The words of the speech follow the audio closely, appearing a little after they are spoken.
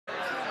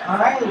All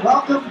right,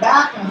 welcome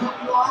back. I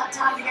hope you all have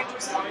time to get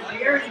yourself a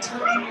beer and turn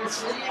in your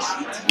trivia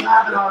sheets if you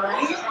haven't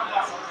already.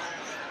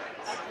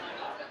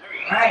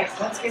 All right,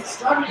 let's get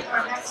started with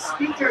our next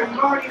speaker. You've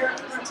already heard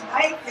from her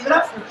tonight. Give it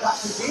up for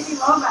Dr. Jamie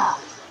Lomax.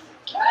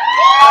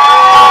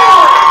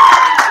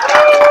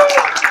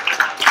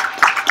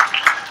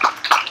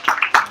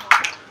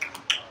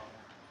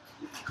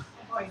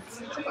 Boy, I'm going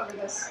to trip over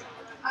this.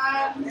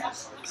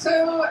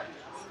 So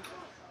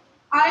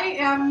I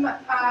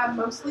am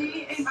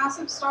mostly a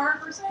massive star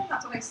person.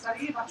 That's what I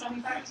study about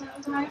 75%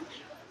 of the time.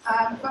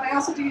 But I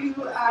also do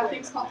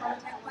things called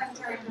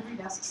protoplanetary and debris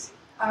disks.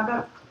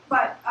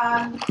 But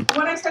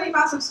when I study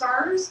massive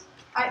stars,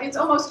 it's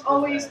almost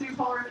always through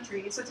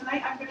polarimetry. So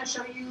tonight I'm going to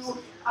show you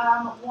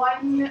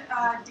one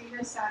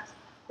data set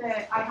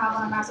that I have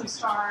on a massive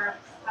star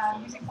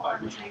using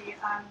polarimetry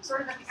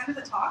sort of at the end of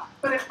the talk.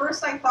 But at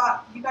first I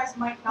thought you guys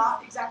might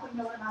not exactly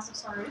know what a massive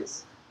star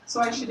is,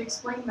 so I should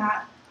explain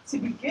that to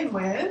begin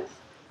with.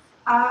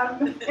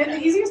 And the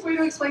easiest way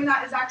to explain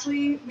that is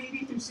actually maybe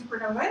through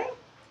supernovae.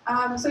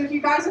 So if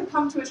you guys have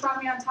come to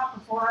Astronomy on Tap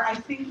before, I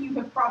think you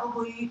have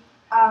probably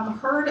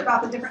heard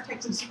about the different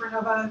types of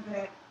supernova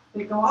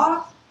that go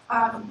off.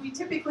 We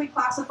typically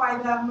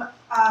classify them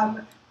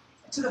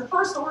to the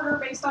first order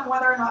based on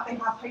whether or not they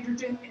have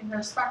hydrogen in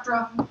their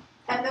spectrum,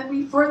 and then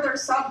we further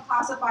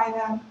sub-classify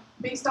them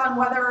based on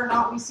whether or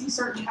not we see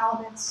certain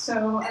elements.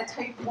 So a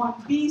type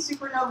 1b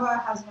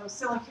supernova has no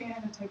silicon,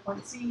 a type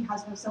 1c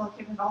has no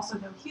silicon and also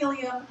no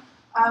helium.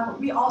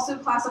 We also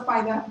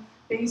classify them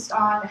based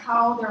on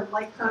how their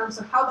light curve,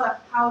 so how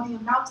the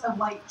amount of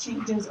light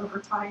changes over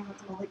time, what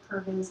the light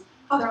curve is,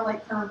 how their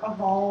light curve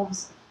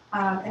evolves,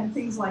 and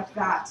things like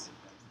that.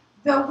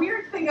 The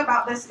weird thing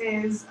about this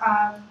is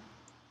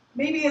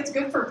maybe it's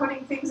good for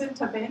putting things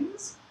into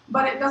bins,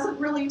 but it doesn't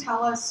really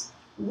tell us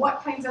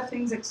what kinds of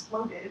things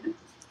exploded.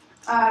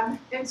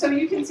 And so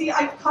you can see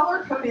I've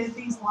color-coded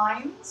these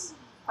lines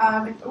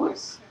and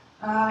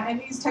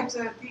these types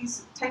of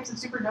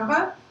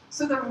supernova.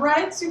 So the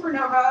red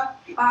supernova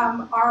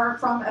are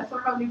from a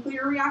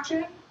thermonuclear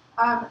reaction.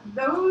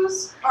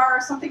 Those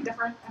are something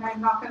different, and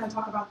I'm not going to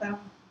talk about them.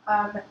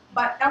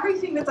 But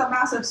everything that's a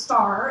massive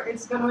star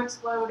is going to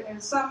explode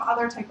as some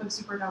other type of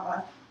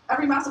supernova.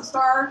 Every massive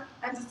star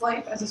ends its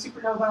life as a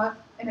supernova,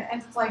 and it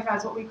ends its life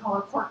as what we call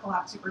a core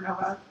collapse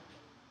supernova.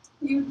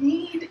 You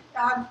need,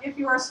 if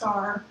you're a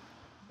star,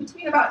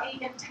 between about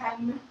 8 and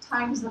 10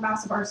 times the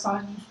mass of our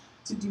sun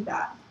to do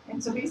that.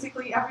 And so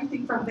basically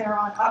everything from there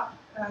on up,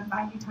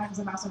 90 times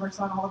the mass of our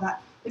sun, all of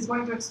that, is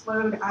going to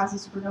explode as a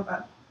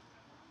supernova.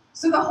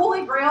 So the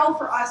holy grail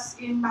for us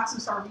in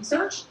massive star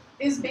research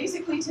is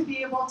basically to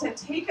be able to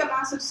take a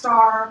massive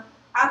star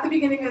at the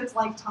beginning of its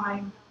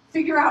lifetime,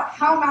 figure out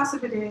how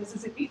massive it is.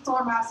 Is it 8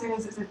 solar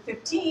masses? Is it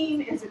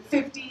 15? Is it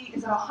 50?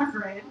 Is it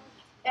 100?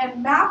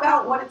 And map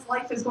out what its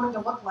life is going to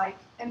look like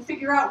and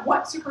figure out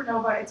what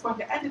supernova it's going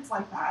to end its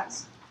life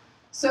as.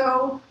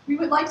 So we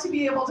would like to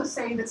be able to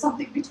say that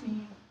something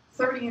between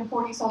 30 and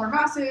 40 solar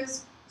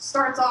masses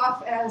starts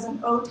off as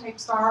an O-type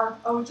star.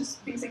 O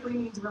just basically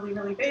means really,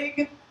 really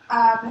big.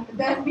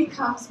 Then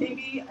becomes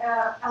maybe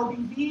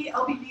LBV.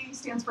 LBV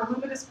stands for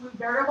luminous blue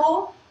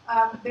variable.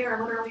 They are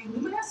literally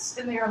luminous,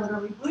 and they are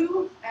literally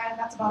blue, and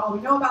that's about all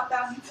we know about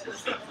them.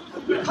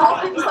 We call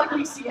things like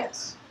we see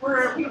it.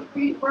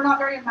 We're not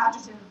very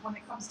imaginative when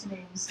it comes to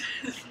names.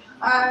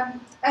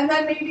 And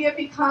then maybe it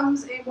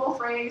becomes a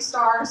Wolf-Rayet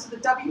star, so the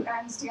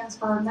WN stands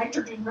for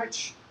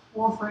nitrogen-rich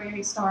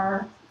Wolf-Rayet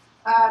star.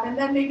 And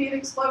then maybe it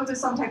explodes as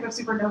some type of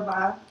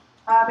supernova.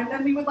 And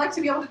then we would like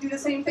to be able to do the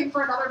same thing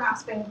for another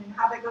mass bin and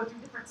have it go through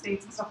different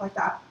states and stuff like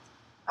that.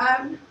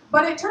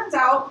 But it turns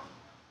out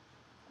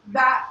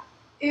that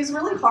is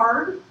really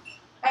hard,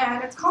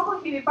 and it's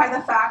complicated by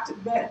the fact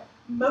that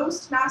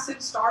most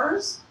massive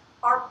stars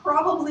are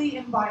probably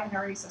in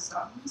binary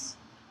systems.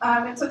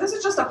 And so this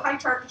is just a pie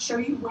chart to show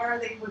you where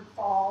they would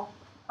fall.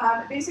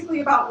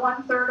 Basically about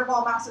 1/3 of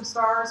all massive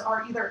stars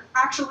are either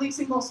actually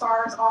single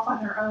stars off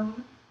on their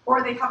own,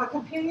 or they have a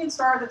companion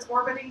star that's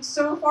orbiting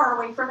so far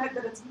away from it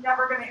that it's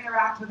never going to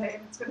interact with it,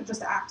 and it's going to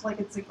just act like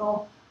it's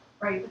single,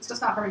 right? It's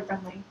just not very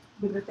friendly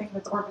with the thing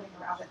that's orbiting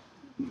around it.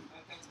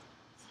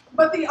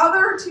 But the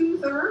other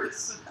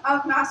 2/3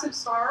 of massive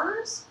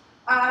stars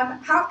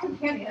have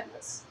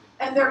companions,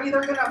 and they're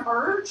either going to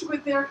merge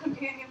with their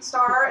companion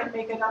star and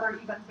make another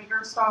even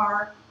bigger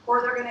star, or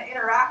they're going to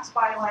interact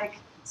by like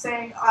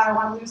saying, I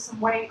want to lose some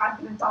weight, I'm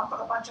going to dump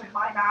a bunch of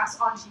my mass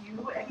onto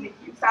you and make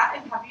you fat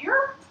and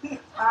heavier.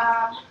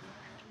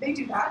 They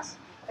do that.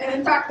 And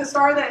in fact, the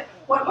star that,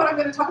 what I'm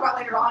going to talk about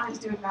later on is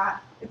doing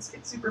that. It's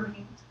super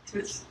mean to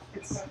its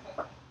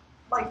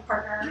life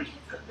partner.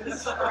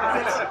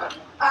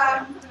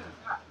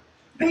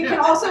 They can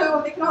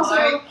also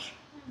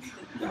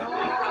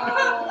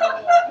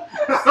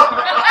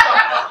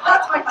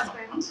that's my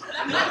husband.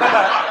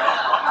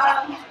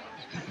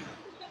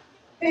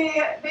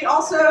 They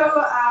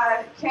also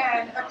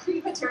can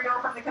accrete material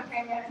from the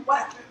companion. And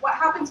what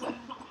happens when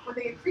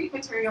they accrete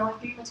material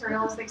and gain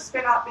material is they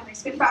spin up and they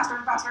spin faster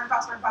and faster and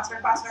faster and faster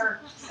and faster.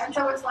 And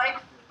so it's like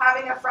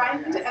having a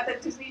friend at the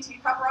Disney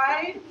teacup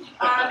ride,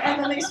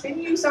 and then they spin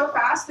you so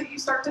fast that you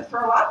start to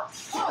throw up.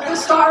 The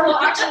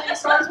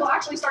stars will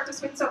actually start to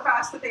spin so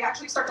fast that they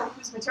actually start to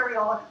lose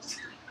material and it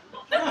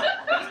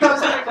just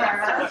goes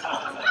everywhere.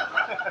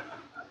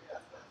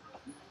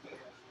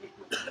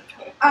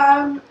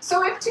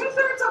 So if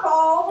 2/3 of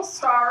all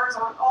stars,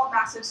 or all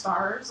massive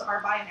stars,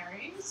 are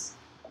binaries,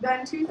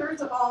 then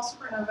 2/3 of all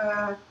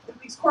supernova,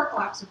 at least core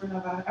collapse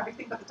supernova,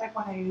 everything but the type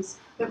 1As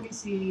that we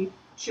see,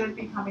 should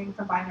be coming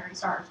from binary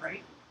stars,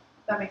 right?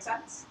 That makes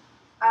sense?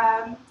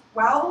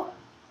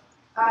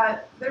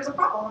 There's a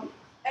problem,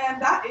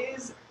 and that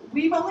is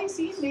we've only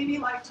seen maybe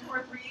like 2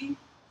 or 3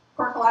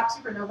 core collapse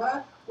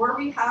supernova where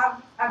we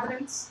have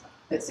evidence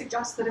that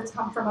suggests that it's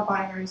come from a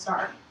binary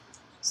star.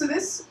 So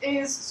this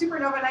is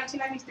supernova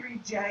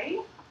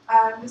 1993J.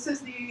 This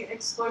is the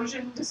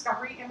explosion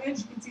discovery image.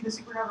 You can see the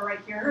supernova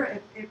right here.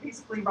 It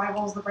basically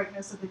rivals the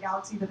brightness of the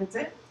galaxy that it's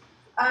in.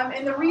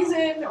 And the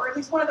reason, or at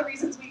least one of the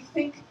reasons we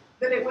think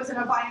that it was in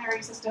a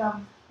binary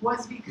system,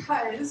 was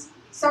because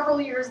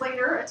several years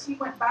later, a team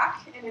went back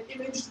and it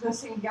imaged the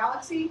same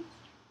galaxy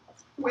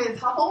with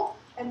Hubble,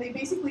 and they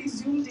basically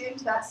zoomed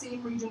into that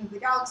same region of the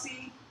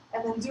galaxy,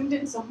 and then zoomed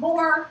in some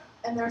more,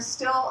 and there's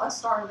still a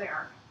star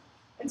there.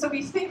 And so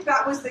we think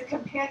that was the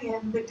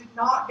companion that did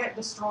not get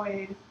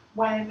destroyed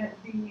when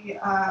the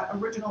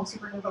original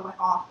supernova went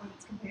off, when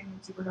its companion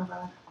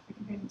supernova, the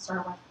companion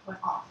star went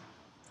off,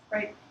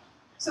 right?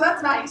 So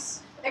that's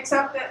nice,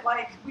 except that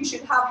like we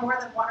should have more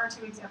than 1 or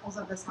 2 examples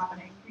of this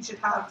happening. We should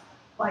have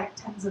like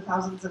tens of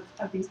thousands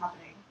of these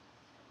happening.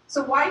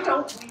 So why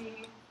don't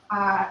we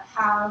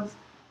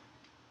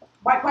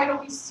why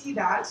don't we see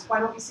that? Why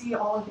don't we see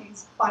all of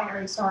these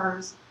binary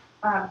stars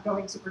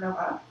going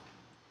supernova?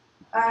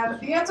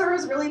 The answer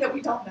is really that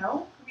we don't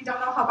know. We don't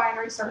know how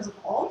binary stars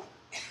evolve.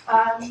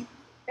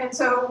 And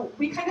so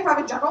we kind of have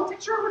a general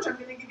picture, which I'm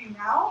going to give you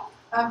now,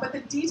 but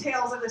the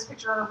details of this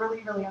picture are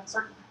really, really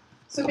uncertain.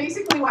 So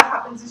basically what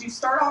happens is you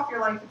start off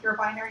your life, if you're a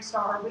binary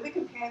star, with a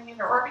companion,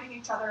 you're orbiting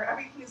each other,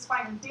 everything is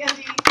fine and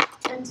dandy,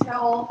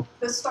 until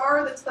the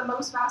star that's the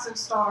most massive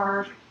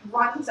star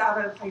runs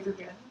out of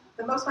hydrogen.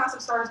 The most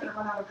massive star is going to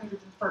run out of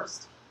hydrogen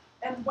first.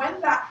 And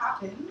when that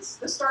happens,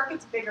 the star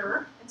gets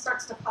bigger and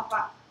starts to puff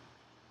up.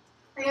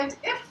 And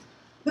if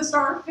the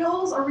star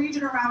fills a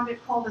region around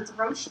it called its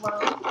Roche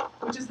lobe,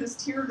 which is this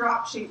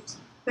teardrop-shaped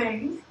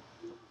thing,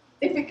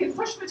 if it can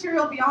push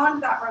material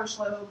beyond that Roche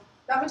lobe,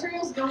 that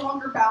material is no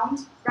longer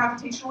bound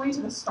gravitationally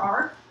to the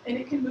star, and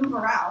it can move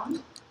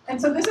around. And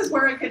so this is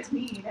where it gets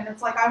mean, and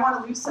it's like, I want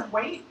to lose some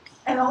weight,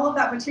 and all of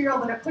that material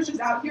that it pushes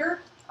out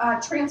here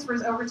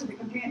transfers over to the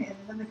companion,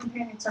 and then the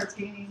companion starts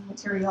gaining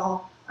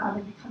material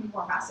and becoming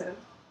more massive.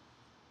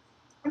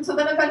 And so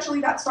then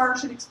eventually that star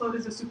should explode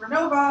as a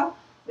supernova.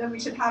 Then we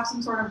should have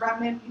some sort of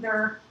remnant,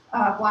 either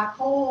a black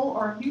hole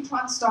or a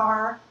neutron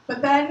star.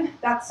 But then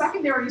that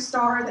secondary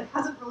star that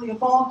hasn't really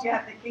evolved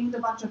yet, that gained a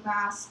bunch of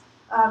mass,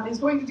 is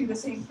going to do the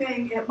same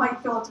thing. It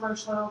might fill its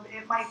Roche lobe.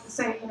 It might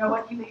say, you know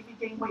what, you made me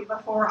gain weight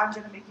before, I'm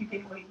going to make you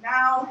gain weight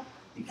now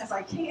because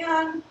I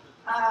can.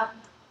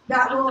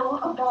 That will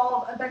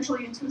evolve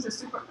eventually into a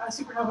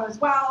supernova as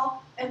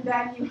well. And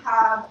then you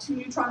have 2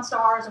 neutron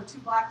stars or 2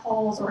 black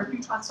holes, or a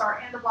neutron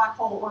star and a black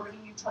hole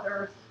orbiting each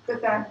other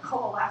that then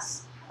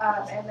coalesce.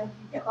 And then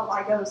you get the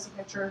LIGO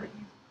signature that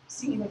you've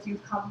seen if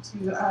you've come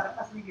to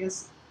a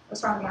previous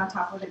Astronomy on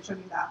Top where they showed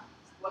you that.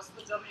 What's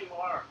the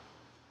WR?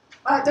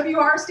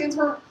 WR stands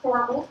for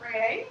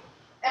Wolf-Rayet,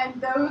 and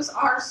those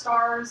are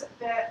stars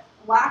that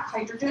lack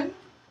hydrogen,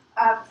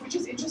 which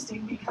is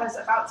interesting because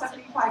about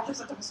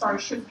 75% of the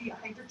stars should be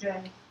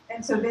hydrogen,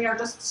 and so they are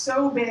just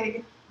so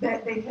big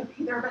that they have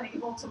either been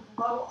able to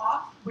blow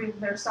off with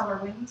their stellar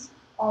winds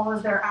all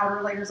of their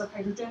outer layers of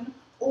hydrogen,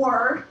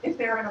 or if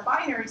they're in a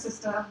binary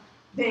system,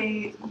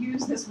 they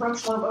use this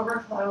Roche lobe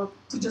overflow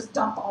to just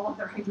dump all of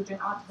their hydrogen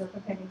onto their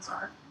companion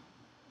star.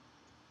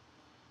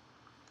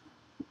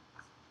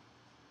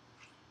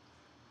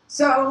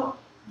 So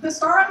the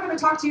star I'm going to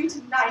talk to you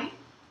tonight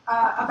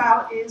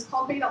about is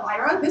called Beta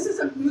Lyra. This is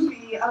a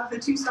movie of the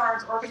 2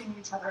 stars orbiting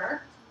each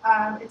other.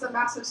 It's a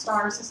massive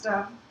star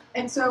system.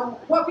 And so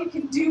what we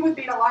can do with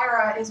Beta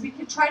Lyra is we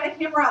can try to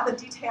hammer out the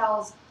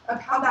details of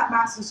how that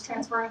mass is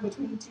transferring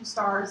between the 2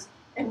 stars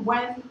and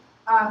when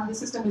the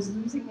system is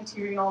losing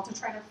material, to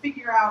try to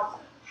figure out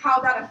how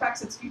that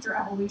affects its future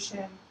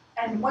evolution.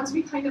 And once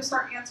we kind of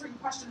start answering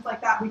questions like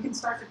that, we can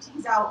start to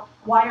tease out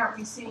why aren't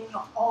we seeing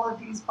all of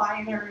these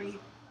binary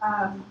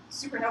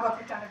supernova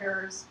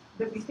progenitors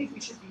that we think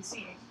we should be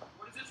seeing.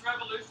 What is its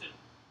revolution?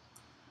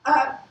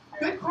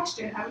 Good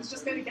question. I was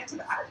just going to get to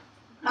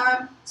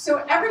that.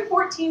 So every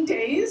 14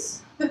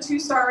 days, the 2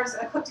 stars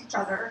eclipse each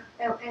other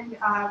and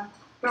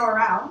go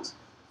around.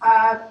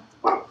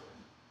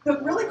 The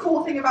really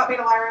cool thing about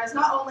Beta Lyra is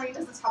not only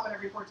does this happen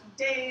every 14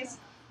 days,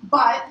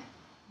 but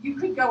you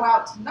could go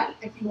out tonight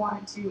if you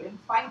wanted to and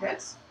find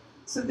it.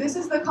 So this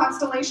is the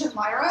constellation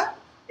Lyra.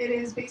 It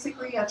is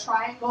basically a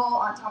triangle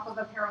on top of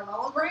a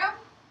parallelogram.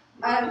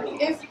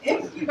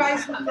 If you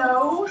guys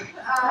know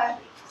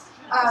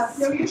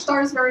know your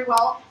stars very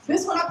well.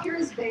 This one up here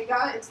is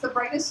Vega. It's the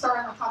brightest star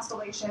in the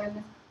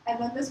constellation. And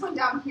then this one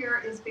down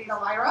here is Beta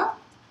Lyra.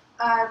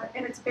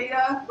 And it's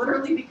beta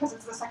literally because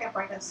it's the second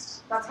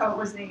brightest. That's how it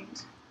was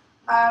named.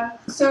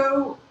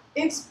 So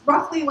it's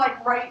roughly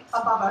like right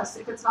above us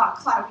if it's not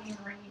cloudy and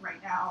rainy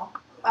right now.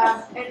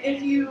 And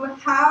if you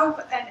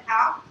have an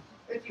app,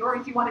 if you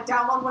want to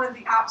download one of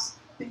the apps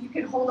that you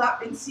can hold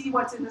up and see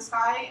what's in the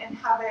sky and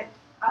have it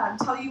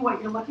tell you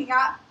what you're looking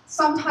at,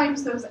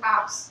 sometimes those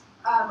apps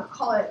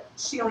call it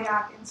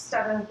Cheliac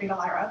instead of Beta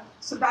Lyra.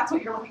 So that's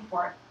what you're looking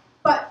for.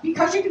 But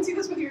because you can see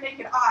this with your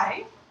naked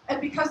eye, and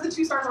because the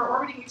two stars are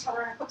orbiting each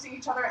other and eclipsing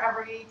each other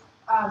every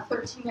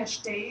 13-ish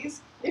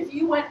days, if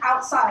you went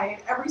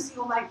outside every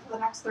single night for the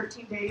next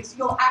 13 days,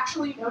 you'll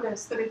actually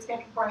notice that it's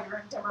getting brighter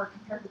and dimmer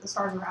compared to the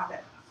stars around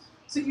it.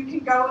 So you can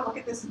go and look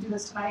at this and do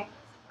this tonight.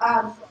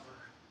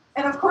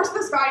 And of course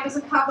the sky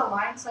doesn't have the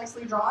lines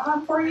nicely drawn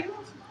on for you.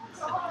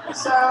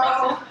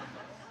 So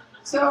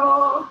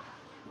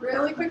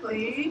really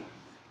quickly,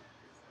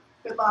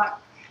 good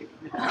luck.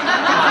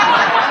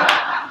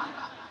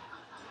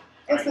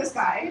 It's this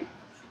guy.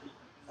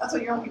 That's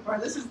what you're looking for.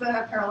 This is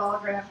the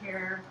parallelogram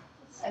here,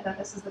 and then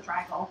this is the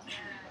triangle.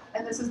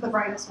 And this is the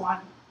brightest one.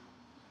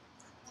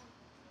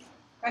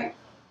 Okay?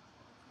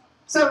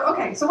 So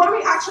what do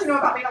we actually know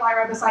about Beta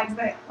Lyra besides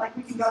that, like,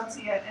 we can go and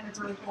see it, and it's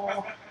really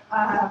cool,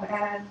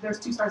 and there's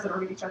two stars that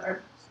orbit each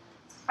other.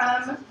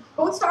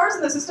 Both stars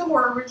in the system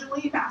were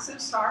originally massive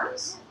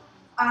stars.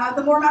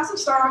 The more massive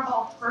star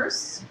evolved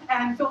first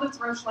and filled its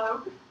Roche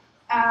lobe,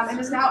 and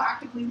is now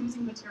actively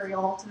losing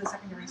material to the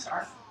secondary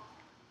star.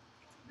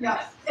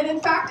 Yeah, and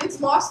in fact,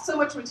 it's lost so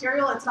much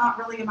material, it's not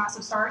really a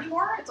massive star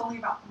anymore. It's only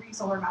about 3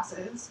 solar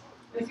masses.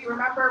 If you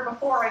remember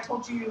before, I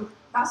told you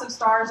massive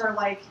stars are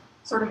like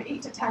sort of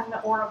 8 to 10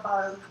 or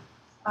above.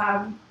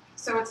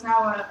 So it's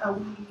now a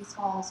wee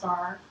small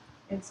star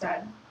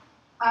instead.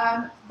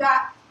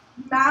 That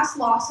mass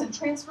loss and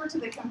transfer to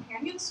the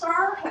companion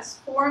star has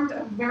formed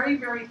a very,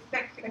 very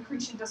thick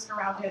accretion disk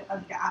around it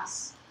of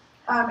gas.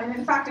 And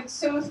in fact, it's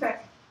so thick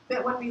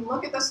that when we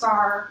look at the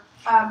star,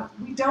 when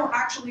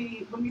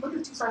we look at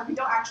the two stars, we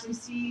don't actually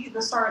see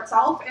the star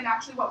itself. And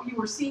actually what you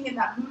were seeing in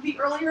that movie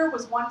earlier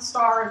was one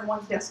star and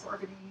one disk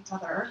orbiting each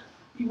other.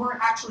 You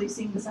weren't actually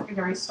seeing the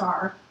secondary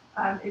star.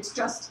 It's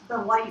just the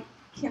light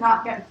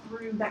cannot get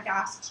through that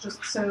gas. It's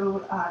just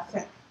so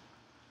thick.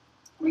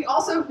 We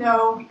also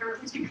know, or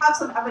at least we have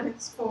some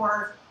evidence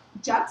for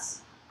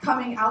jets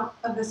coming out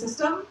of the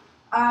system.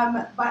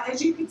 But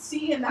as you could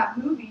see in that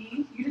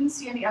movie, you didn't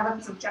see any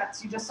evidence of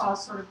jets. You just saw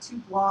sort of two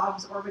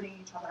blobs orbiting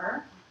each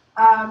other.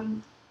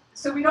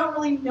 So we don't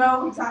really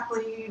know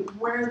exactly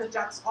where the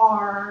jets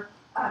are,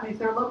 if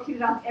they're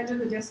located on the edge of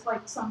the disk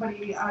like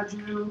somebody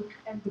drew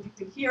and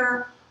depicted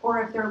here,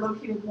 or if they're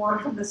located more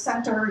from the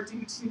center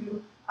due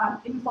to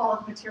infall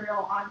of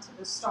material onto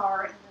the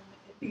star and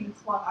then it being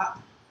flung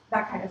up,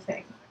 that kind of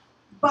thing.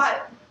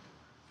 But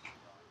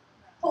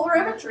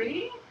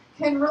polarimetry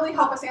can really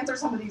help us answer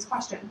some of these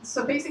questions.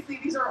 So basically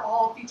these are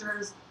all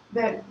features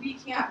that we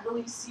can't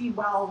really see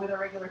well with a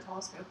regular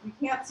telescope. We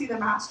can't see the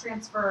mass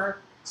transfer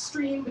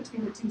stream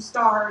between the two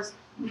stars,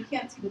 and we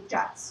can't see the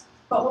jets.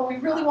 But what we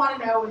really want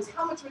to know is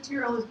how much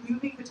material is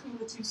moving between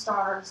the two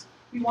stars.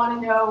 We want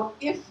to know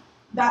if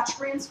that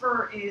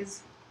transfer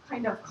is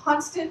kind of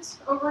constant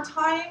over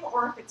time,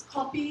 or if it's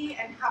clumpy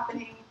and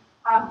happening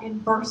in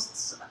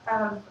bursts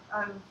of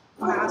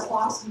mass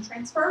loss and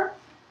transfer.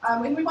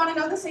 And we want to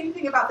know the same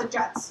thing about the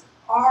jets.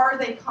 Are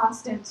they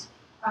constant?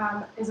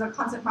 Is a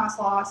constant mass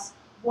loss?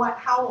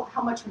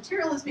 How much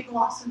material is being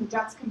lost in the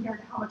jets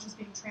compared to how much is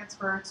being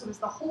transferred? So is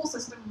the whole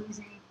system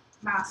losing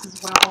mass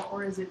as well,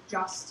 or is it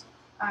just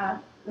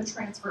the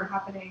transfer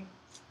happening?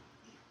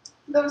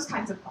 Those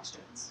kinds of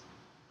questions.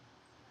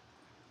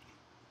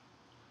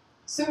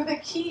 So the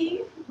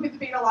key with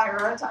Beta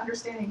Lyra to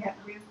understanding it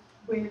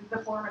with the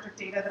polarimetric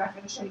data that I'm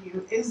going to show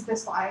you is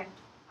this slide,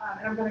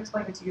 and I'm going to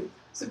explain it to you.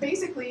 So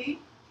basically,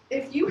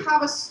 if you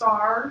have a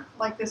star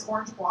like this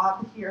orange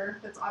blob here,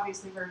 that's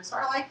obviously very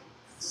star-like,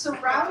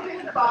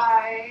 surrounded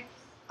by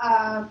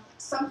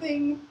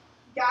something,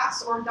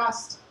 gas or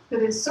dust,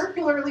 that is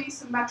circularly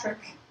symmetric,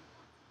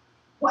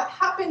 what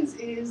happens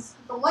is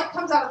the light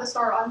comes out of the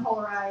star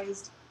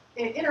unpolarized,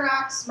 it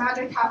interacts,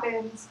 magic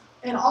happens,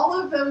 and all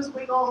of those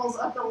wiggles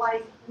of the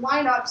light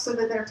line up so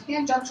that they're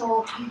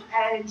tangential to the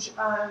edge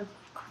of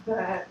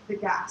the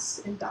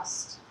gas and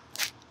dust.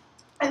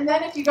 And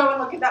then if you go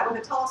and look at that with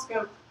a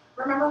telescope,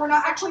 remember we're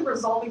not actually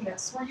resolving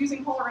this. We're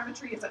using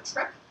polarimetry as a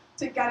trick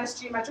to get us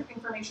geometric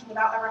information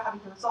without ever having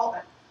to resolve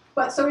it.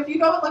 But so if you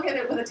go and look at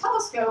it with a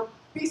telescope,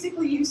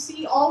 basically you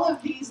see all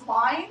of these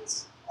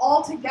lines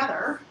all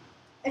together,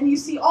 and you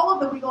see all of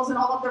the wiggles in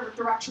all of the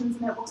directions,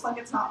 and it looks like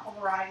it's not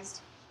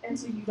polarized, and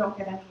so you don't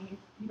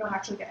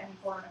actually get any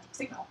polarimetric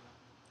signal.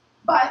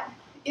 But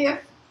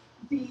if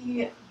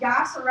the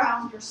gas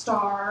around your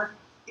star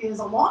is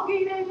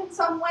elongated in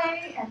some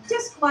way and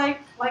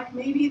disk-like, like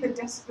maybe the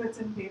disk that's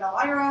in Beta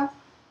Lyra,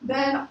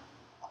 then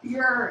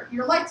your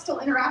light still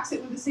interacts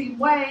it with the same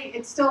way.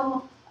 It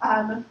still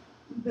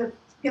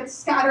gets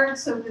scattered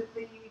so that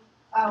the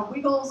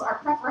Wiggles are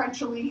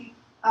preferentially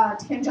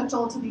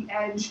tangential to the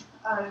edge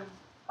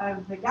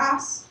of the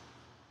gas,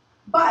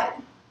 but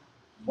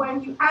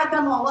when you add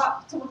them all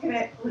up to look at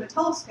it with a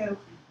telescope,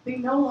 they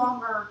no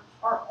longer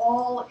are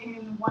all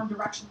in one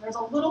direction. There's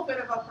a little bit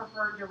of a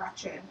preferred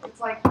direction. It's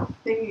like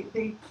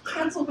they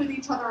cancel with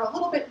each other a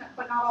little bit,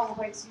 but not all the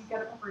way, so you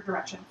get a preferred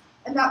direction.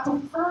 And that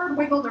preferred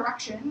wiggle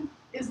direction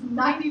is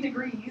 90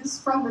 degrees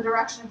from the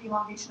direction of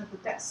elongation of the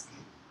disk.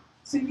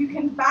 So you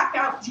can back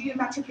out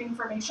geometric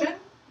information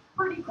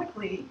pretty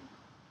quickly.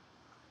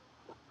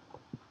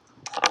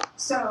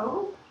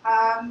 So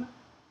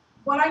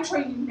what I'm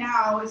showing you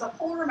now is a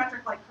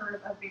polarimetric light curve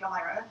of Beta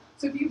Lyrae.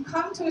 So if you've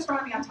come to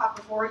Astronomy on Top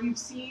before, you've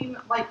seen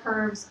light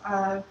curves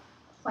of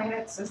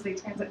planets as they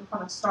transit in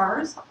front of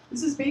stars.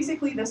 This is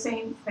basically the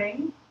same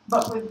thing,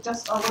 but with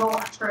just a little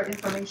extra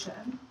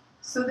information.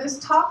 So this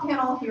top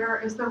panel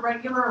here is the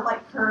regular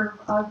light curve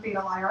of Beta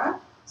Lyrae.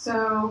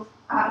 So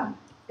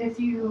if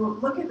you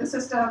look at the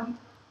system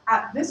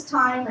at this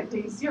time, at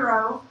day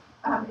 0,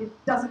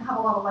 it doesn't have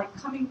a lot of light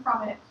coming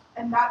from it,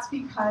 and that's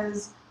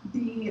because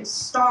the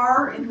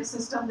star in the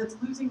system that's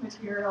losing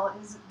material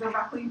is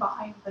directly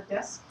behind the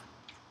disk.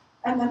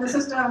 And then the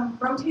system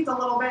rotates a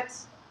little bit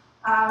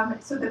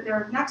so that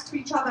they're next to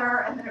each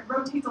other, and then it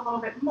rotates a little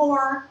bit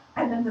more,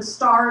 and then the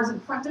star is in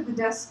front of the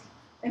disk.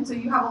 And so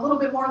you have a little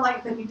bit more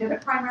light than you did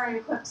at primary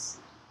eclipse,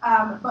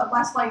 but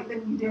less light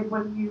than you did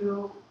when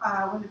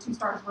the two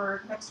stars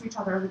were next to each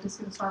other, the disk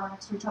and the star were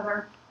next to each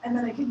other. And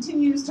then it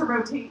continues to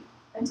rotate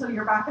until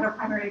you're back at a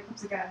primary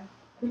eclipse again.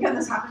 And again,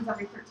 this happens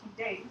every 13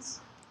 days.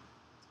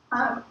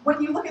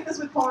 When you look at this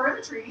with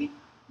polarimetry,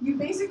 you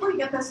basically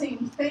get the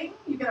same thing.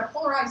 You get a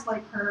polarized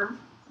light curve,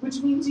 which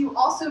means you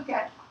also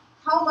get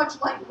how much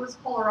light was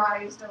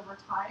polarized over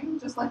time,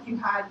 just like you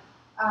had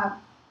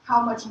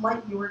how much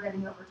light you were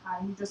getting over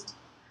time.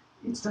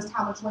 It's just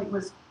how much light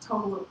was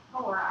totally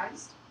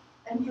polarized.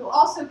 And you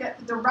also get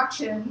the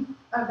direction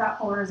of that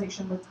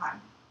polarization with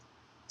time.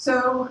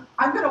 So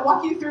I'm going to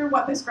walk you through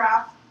what this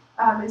graph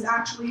is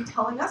actually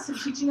telling us and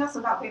teaching us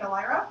about Beta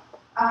Lyrae.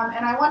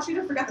 And I want you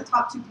to forget the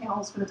top 2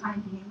 panels for the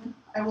time being.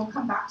 I will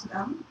come back to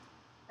them.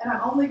 And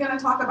I'm only going to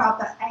talk about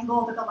the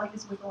angle that the light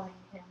is wiggling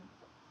in.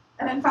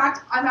 And in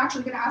fact, I'm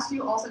actually going to ask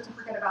you also to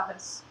forget about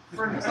this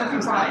for just a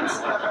few slides.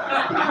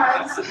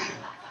 Because,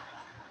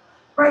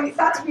 right,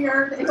 that's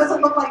weird. It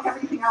doesn't look like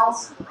everything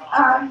else.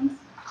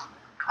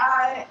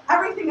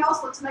 Everything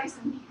else looks nice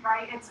and neat,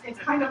 right? It's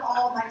kind of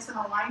all nice and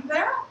aligned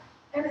there.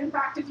 And in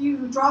fact, if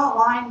you draw a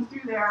line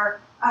through there,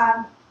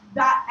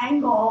 that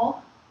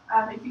angle,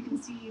 if you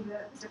can see the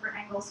different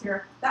angles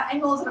here, that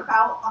angle is at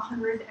about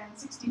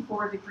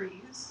 164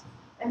 degrees.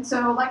 And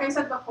so, like I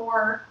said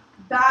before,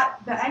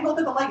 the angle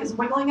that the light is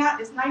wiggling at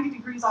is 90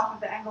 degrees off of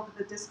the angle that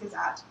the disk is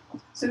at.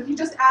 So if you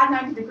just add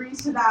 90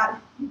 degrees to that,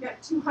 you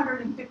get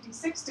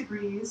 256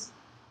 degrees.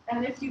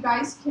 And if you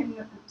guys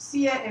can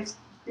see it,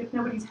 if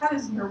nobody's head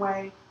is in your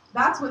way,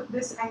 that's what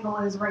this angle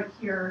is right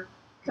here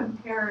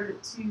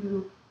compared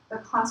to the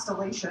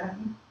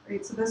constellation,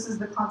 right? So this is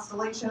the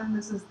constellation,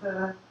 this is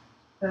the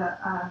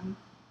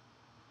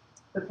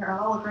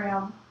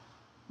parallelogram.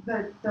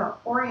 The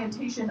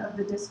orientation of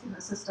the disk in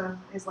the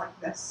system is like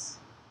this.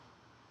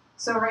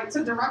 So, right,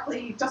 so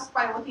directly, just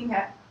by looking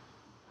at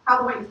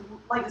how the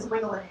light is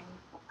wiggling,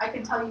 I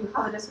can tell you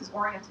how the disk is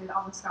oriented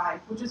on the sky,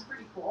 which is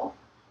pretty cool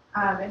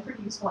and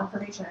pretty useful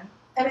information.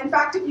 And in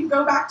fact, if you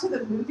go back to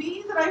the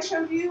movie that I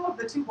showed you of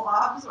the 2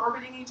 blobs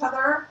orbiting each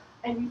other,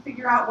 and you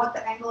figure out what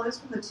the angle is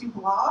from the 2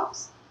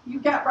 blobs, you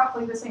get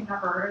roughly the same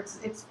number.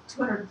 It's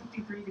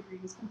 253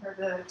 degrees compared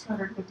to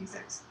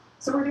 256.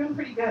 So we're doing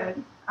pretty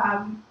good.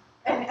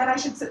 And I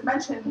should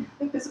mention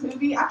that this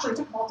movie actually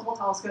took multiple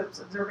telescopes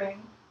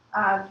observing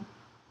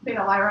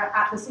Beta Lyrae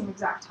at the same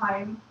exact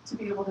time to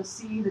be able to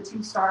see the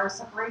 2 stars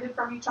separated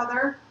from each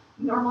other.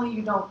 Normally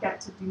you don't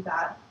get to do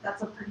that.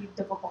 That's a pretty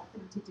difficult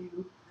thing to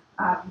do.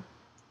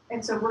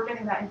 And so we're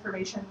getting that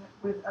information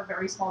with a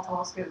very small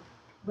telescope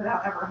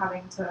without ever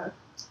having to,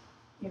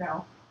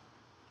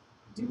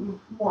 do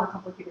more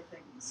complicated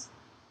things.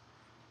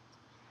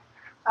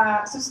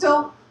 So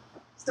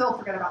still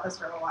forget about this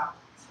for a little while.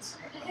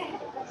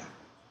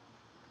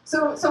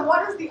 So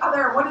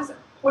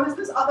what is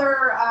this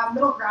other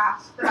middle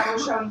graph that I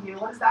was showing you?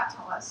 What does that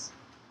tell us?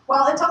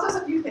 Well, it tells us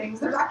a few things.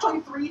 There's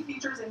actually 3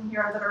 features in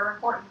here that are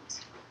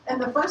important.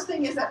 And the first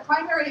thing is that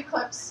primary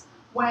eclipse,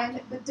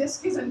 when the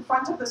disk is in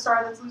front of the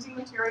star that's losing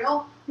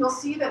material, you'll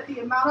see that the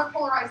amount of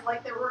polarized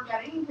light that we're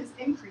getting has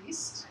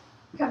increased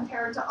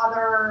compared to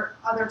other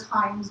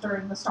times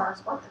during the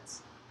star's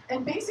orbits.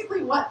 And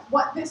basically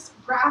what this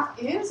graph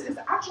is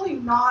actually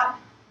not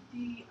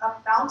the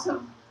amount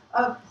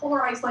of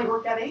polarized light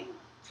we're getting.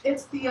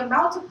 It's the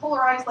amount of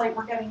polarized light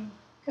we're getting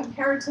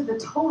compared to the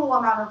total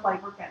amount of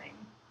light we're getting,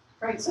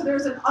 right? So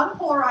there's an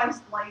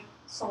unpolarized light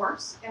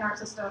source in our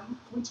system,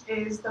 which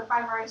is the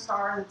primary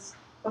star, that's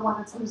the one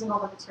that's losing all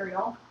the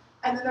material.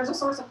 And then there's a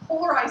source of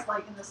polarized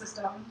light in the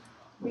system,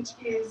 which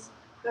is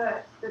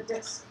the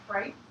disk,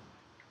 right?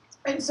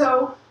 And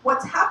so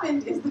what's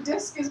happened is the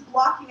disk is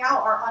blocking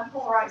out our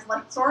unpolarized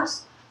light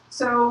source.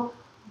 So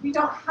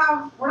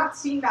we're not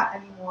seeing that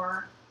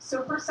anymore.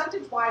 So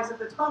percentage-wise of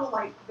the total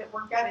light that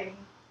we're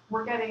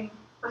getting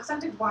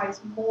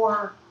percentage-wise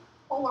more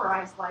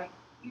polarized light,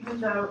 even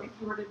though if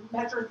you were to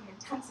measure the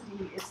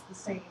intensity, it's the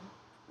same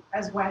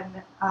as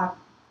when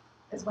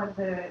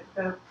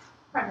the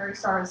primary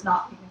star is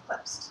not being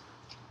eclipsed.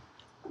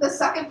 The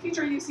second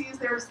feature you see is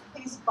there's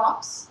these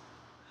bumps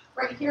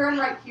right here and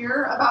right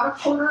here,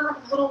 about a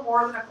little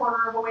more than a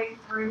quarter of a way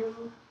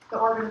through the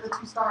orbit of the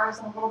two stars,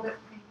 and a little bit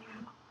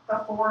maybe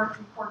before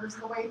 3/4 of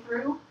the way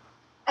through.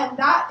 And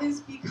that is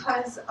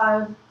because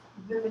of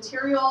the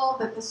material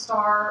that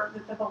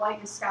the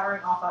light is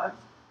scattering off of.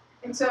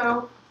 And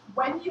so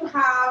when you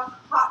have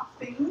hot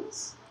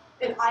things,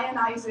 it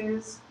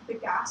ionizes the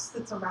gas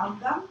that's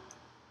around them.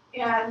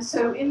 And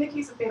so in the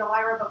case of Beta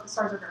Lyrae, both the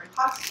stars are very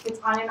hot. It's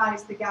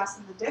ionized the gas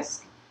in the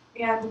disk.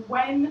 And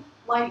when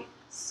light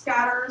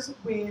scatters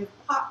with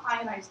hot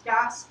ionized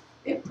gas,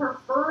 it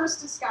prefers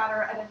to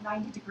scatter at a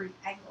 90-degree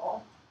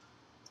angle.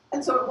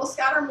 And so it will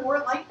scatter more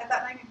light at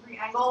that 90-degree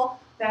angle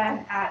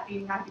than at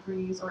 89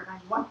 degrees or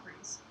 91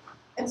 degrees.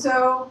 And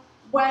so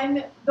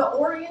when the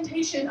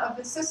orientation of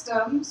the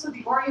system, so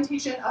the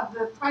orientation of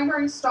the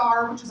primary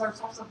star, which is our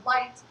source of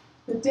light,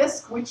 the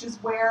disk, which is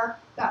where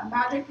that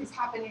magic is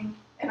happening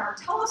in our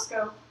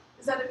telescope,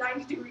 is at a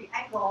 90-degree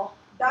angle,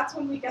 that's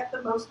when we get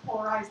the most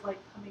polarized light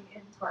coming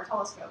into our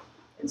telescope.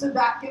 And so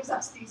that gives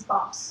us these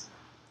bumps.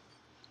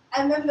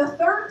 And then the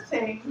third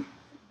thing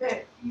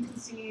that you can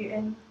see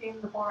in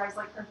the polarized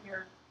light curve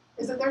here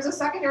is that there's a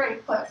secondary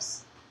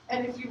eclipse.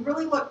 And if you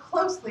really look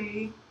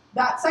closely,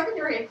 that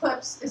secondary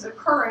eclipse is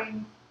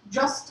occurring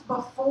just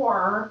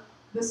before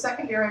the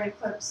secondary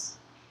eclipse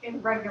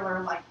in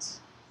regular light.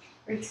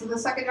 Right? So the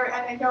secondary,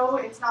 and I know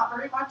it's not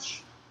very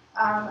much,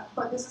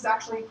 but this is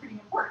actually pretty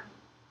important.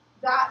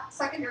 That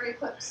secondary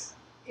eclipse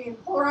in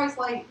polarized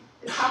light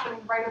is happening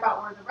right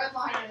about where the red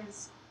line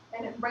is,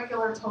 and in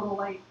regular total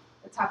light,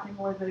 it's happening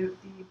where the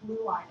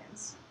blue line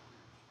is.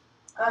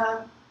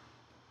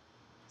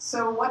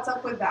 So what's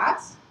up with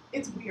that?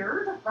 It's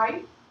weird,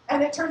 right?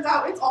 And it turns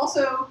out it's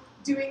also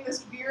doing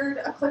this weird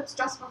eclipse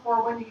just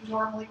before when you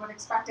normally would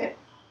expect it,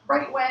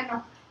 right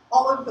when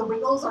all of the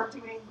wiggles are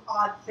doing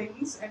odd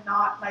things and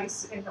not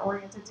nice and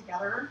oriented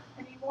together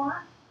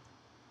anymore.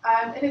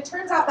 And it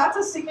turns out that's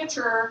a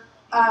signature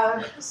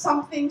of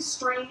something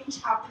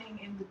strange happening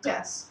in the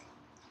disk.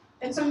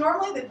 And so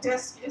normally the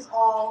disk is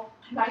all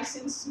nice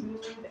and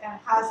smooth and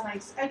has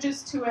nice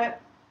edges to it,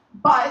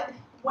 but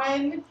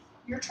when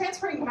you're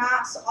transferring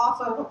mass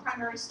off of a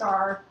primary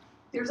star,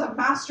 there's a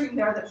mass stream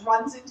there that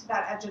runs into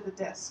that edge of the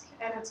disk,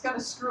 and it's going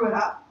to screw it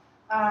up,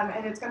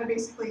 and it's going to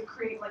basically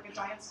create like a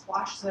giant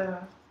splash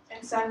zone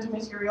and send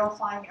material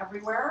flying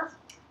everywhere.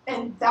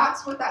 And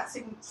that's what that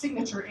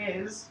signature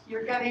is.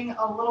 You're getting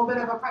a little bit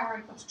of a primary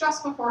eclipse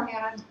just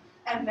beforehand,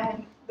 and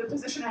then the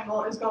position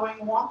angle is going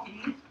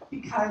wonky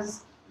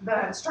because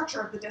the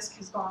structure of the disk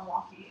has gone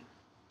wonky.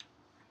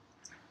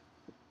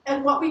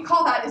 And what we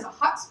call that is a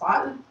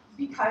hotspot,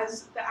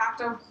 because the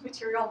act of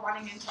material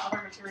running into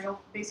other material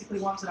basically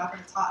warms it up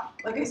and it's hot.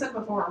 Like I said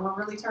before, we're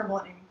really terrible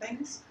at naming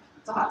things.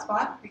 It's a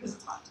hotspot because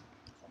it's hot.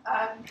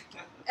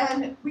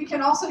 And we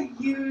can also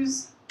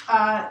use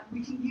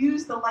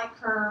the light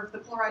curve, the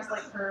polarized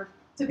light curve,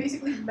 to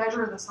basically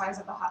measure the size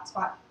of the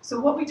hotspot. So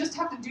what we just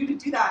have to do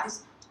that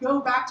is go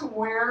back to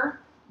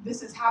where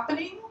this is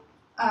happening,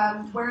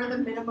 where the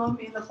minimum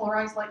in the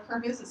polarized light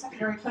curve is at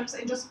secondary eclipse,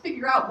 and just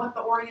figure out what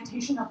the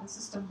orientation of the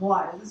system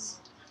was.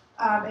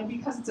 And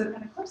because it's an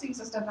eclipsing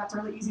system, that's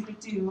really easy to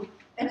do.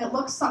 And it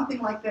looks something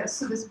like this.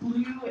 So this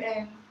blue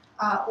and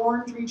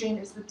orange region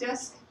is the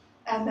disk,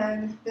 and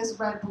then this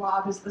red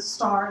blob is the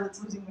star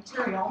that's losing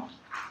material.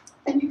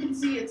 And you can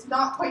see it's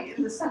not quite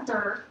in the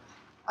center.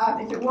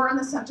 If it were in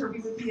the center, we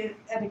would be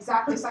at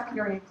exactly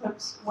secondary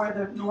eclipse, where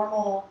the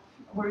normal,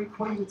 where you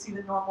would see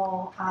the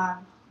normal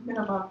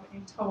minimum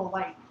in total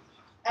light.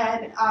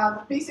 And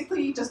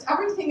basically, just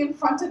everything in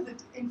front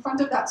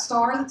of that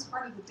star that's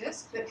part of the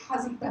disk that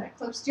hasn't been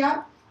eclipsed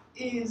yet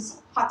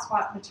is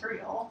hotspot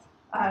material,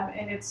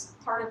 and it's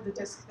part of the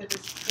disk that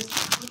is just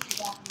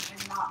completely wonky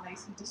and not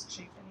nice and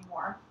disk-shaped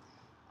anymore.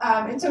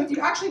 And so, if you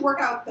actually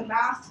work out the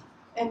math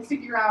and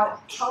figure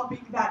out how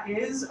big that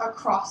is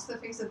across the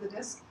face of the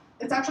disk,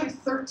 it's actually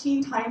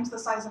 13 times the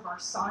size of our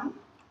sun.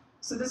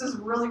 So this is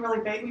really,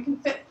 really big. We can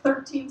fit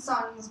 13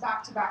 suns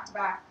back to back to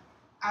back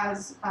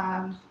as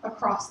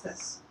across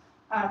this.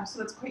 So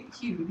that's quite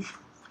huge.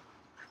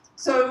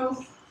 So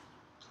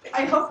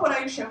I hope what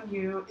I've shown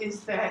you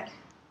is that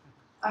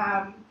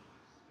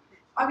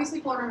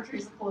obviously polarimetry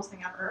is the coolest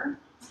thing ever.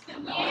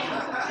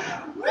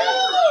 Yeah.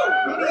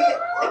 Maybe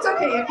it's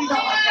okay if you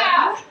don't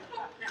like it.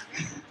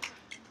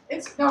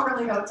 No,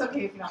 really, no, it's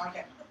okay if you don't like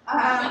it.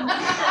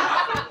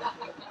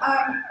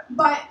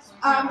 But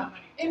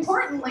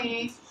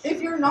importantly,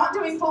 if you're not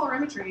doing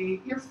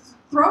polarimetry, you're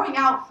throwing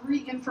out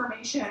free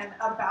information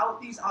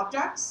about these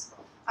objects,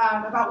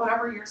 about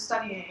whatever you're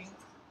studying,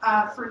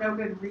 for no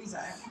good reason,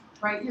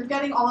 right? You're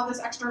getting all of this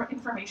extra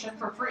information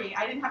for free.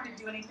 I didn't have to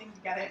do anything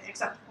to get it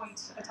except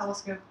point a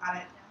telescope at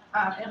it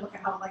and look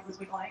at how the light was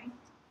wiggling.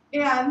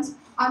 And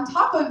on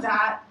top of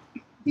that,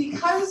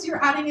 because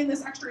you're adding in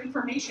this extra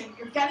information,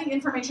 you're getting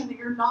information that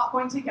you're not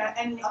going to get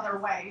any other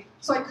way.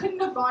 So I couldn't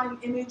have gone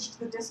and imaged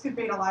the disk of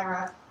Beta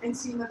Lyra and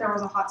seen that there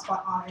was a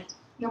hotspot on it.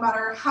 No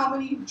matter how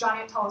many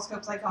giant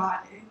telescopes I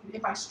got,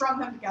 if I strung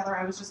them together,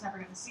 I was just never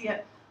going to see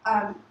it.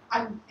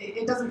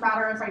 It doesn't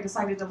matter if I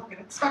decided to look at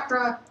its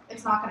spectra,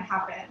 it's not going to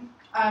happen.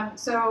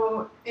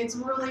 So it's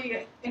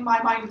really, in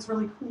my mind, it's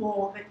really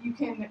cool that you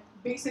can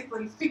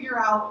basically figure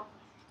out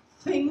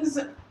things.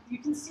 You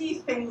can see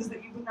things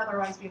that you wouldn't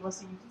otherwise be able to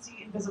see. You can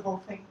see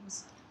invisible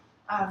things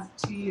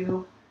to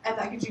you, and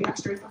that gives you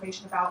extra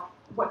information about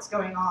what's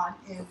going on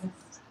in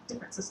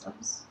different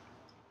systems.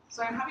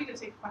 So I'm happy to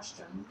take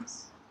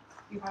questions if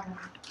you have any.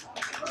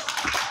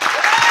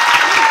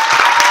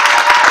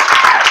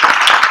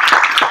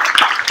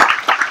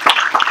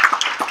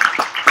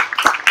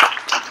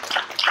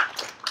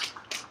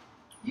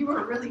 You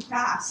were really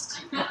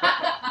fast.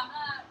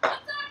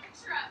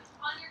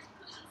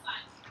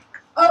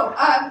 Oh,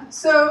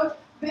 so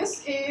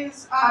this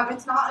is,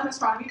 it's not an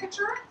astronomy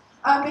picture.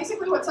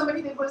 Basically what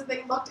somebody did was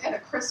they looked at a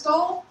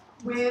crystal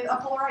with a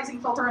polarizing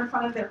filter in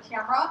front of their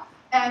camera,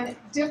 and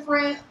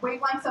different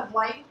wavelengths of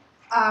light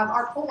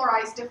are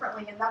polarized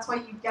differently, and that's why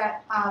you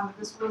get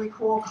this really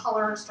cool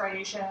color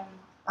striation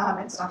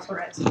and stuff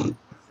through it.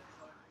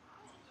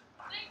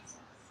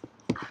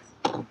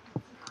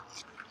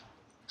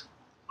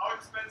 How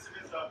expensive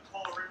is a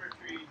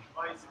polarimetry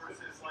device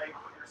versus like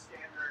your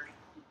standard,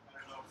 I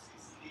don't know,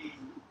 CCD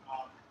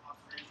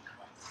observation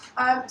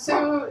device?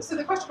 So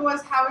the question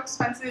was, how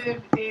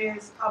expensive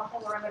is a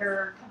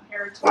polarimeter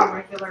compared to a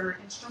regular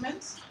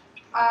instrument?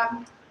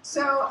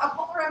 So a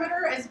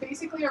polarimeter is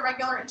basically a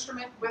regular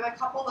instrument with a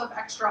couple of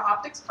extra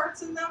optics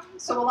parts in them.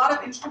 So a lot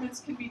of instruments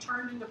can be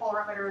turned into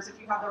polarimeters if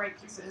you have the right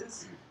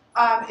pieces.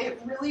 It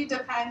really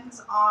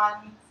depends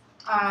on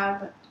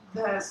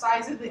the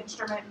size of the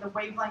instrument and the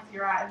wavelength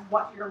you're at and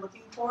what you're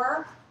looking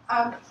for.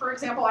 For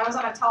example, I was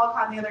on a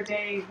telecon the other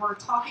day. We're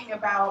talking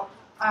about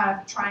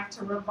trying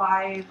to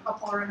revive a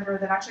polarimeter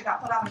that actually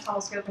got put on a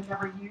telescope and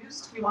never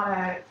used. We want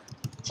to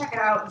check it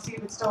out and see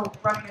if it's still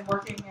running and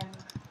working, and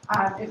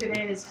if it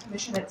is,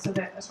 commission it so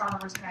that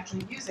astronomers can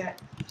actually use it.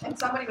 And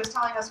somebody was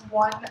telling us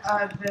one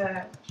of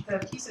the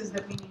pieces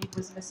that we need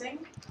was missing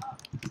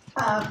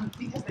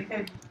because they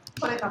could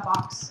put it in a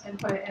box and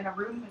put it in a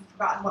room and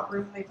forgotten what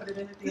room they put it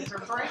in at the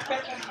observatory.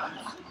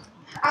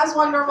 As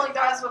one normally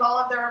does with all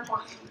of their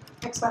important,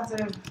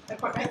 expensive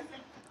equipment.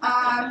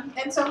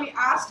 And so we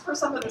asked for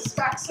some of the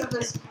specs of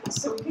this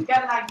so we could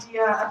get an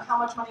idea of how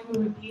much money we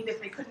would need if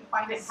they couldn't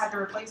find it and had to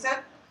replace it.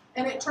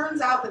 And it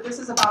turns out that this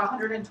is about a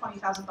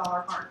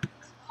 $120,000 part.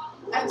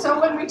 And so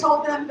when we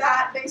told them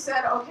that, they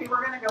said, okay,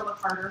 we're going to go look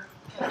harder.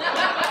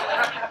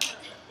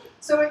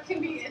 So it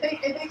can be,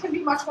 they can be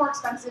much more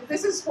expensive.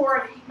 This is for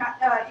an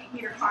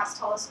 8-meter class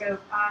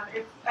telescope.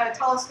 If a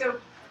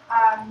telescope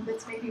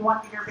that's maybe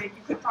 1 meter big,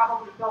 you could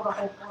probably build a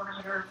whole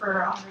polarimeter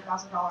for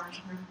 $100,000,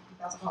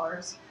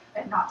 $150,000,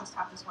 and not just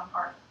have this one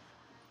part.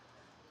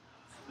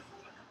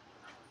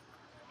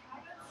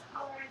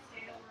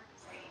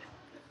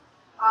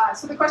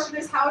 So the question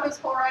is, how does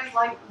polarized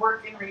light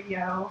work in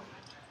radio?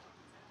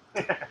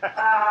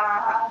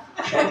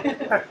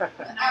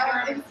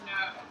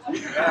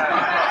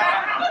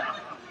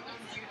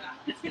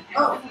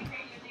 Oh.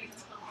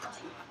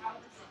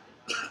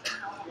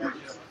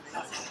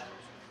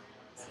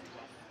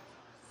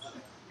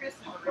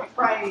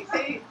 Right.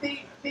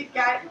 They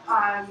get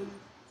I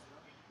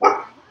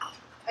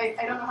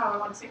don't know how I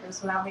want to say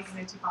this without making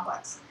it too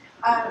complex.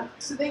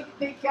 So they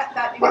get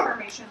that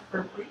information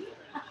for free.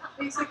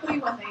 Basically,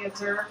 when they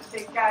observe,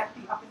 they get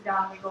the up and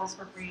down wiggles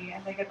for free,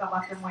 and they get the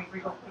left and right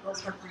wiggles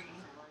for free,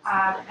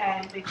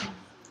 and they can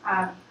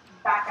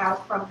back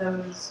out from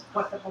those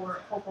what the full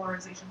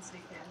polarization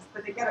state is,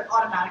 but they get it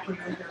automatically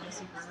with their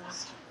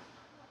receivers.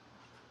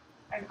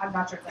 I'm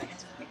not sure if that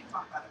answers it. We can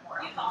talk about it more.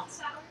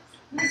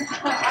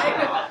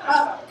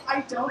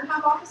 I don't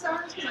have office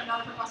hours because I'm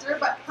not a professor,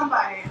 but come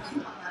by and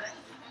talk about it.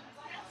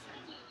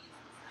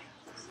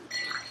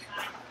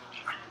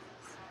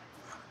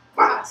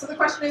 So the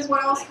question is,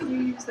 what else can you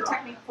use the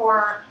technique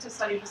for to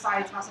study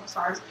besides massive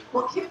stars?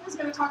 Well, Kim is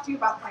going to talk to you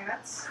about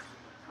planets.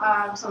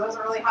 So those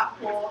are really hot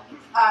and cool.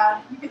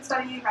 You can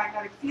study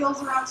magnetic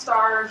fields around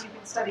stars. You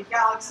can study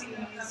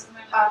galaxies.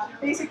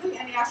 Basically,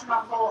 any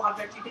astronomical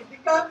object you can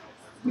think of,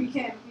 we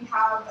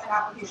have an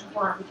application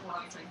for it with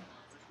polarimetry.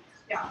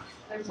 Yeah,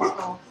 there's this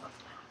goal.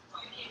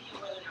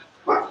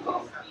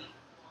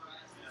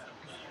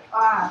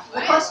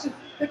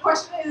 The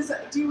question is,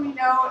 do we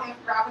know if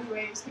gravity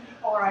waves can be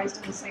polarized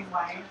in the same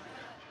way?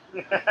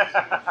 I'm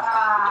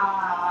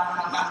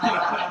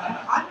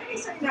going to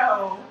say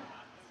no,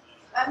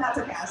 and that's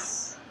a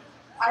guess.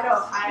 I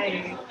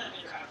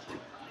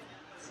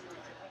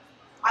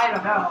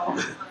don't know.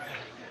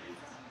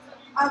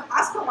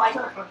 Ask the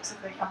LIGO folks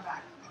if they come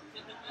back.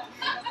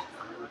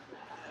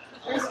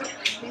 There's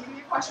maybe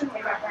a question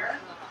way back there.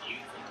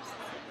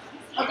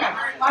 Okay,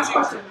 last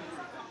question.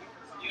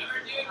 Do you ever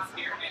do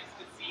experiments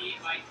to see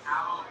like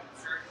how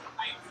certain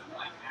types of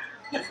like matter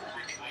like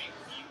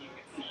see if you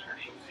can see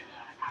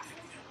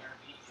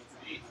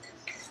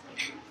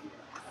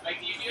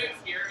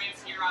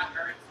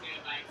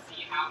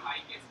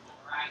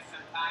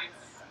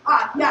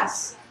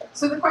Yes.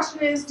 So the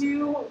question is,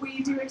 do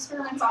we do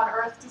experiments on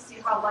Earth to see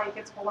how light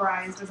gets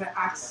polarized as it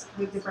acts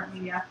with different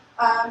media?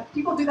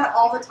 People do that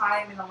all the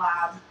time in the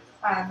lab,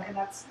 and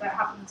that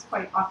happens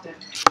quite often.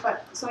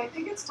 But so I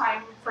think it's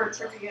time for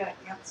trivia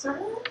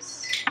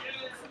answers.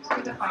 So we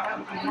get to find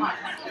out if you want.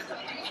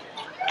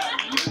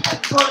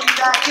 Before we do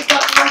that, give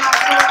up Lomax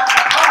a round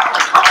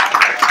of applause.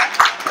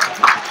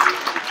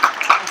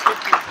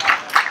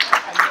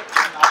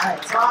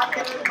 Alright, so I'm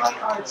going to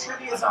invite our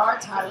trivia czar,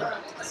 Tyler,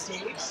 to the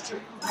stage to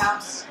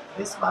announce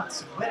this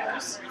month's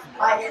winners.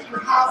 If you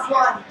have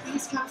one,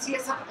 please come see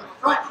us up at the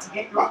front to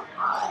get your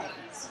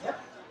prize.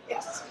 Yep,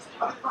 yes,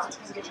 up at the front to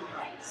come get your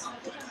prize.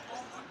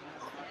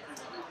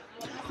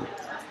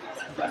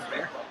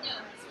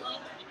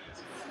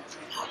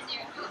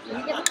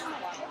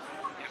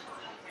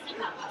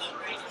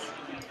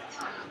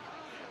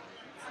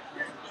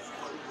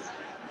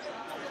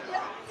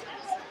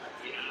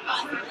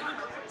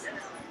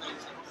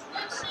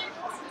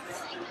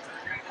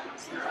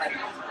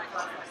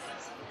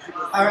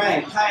 All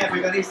right, hi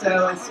everybody.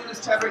 So as soon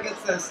as Trevor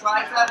gets the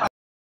slides up,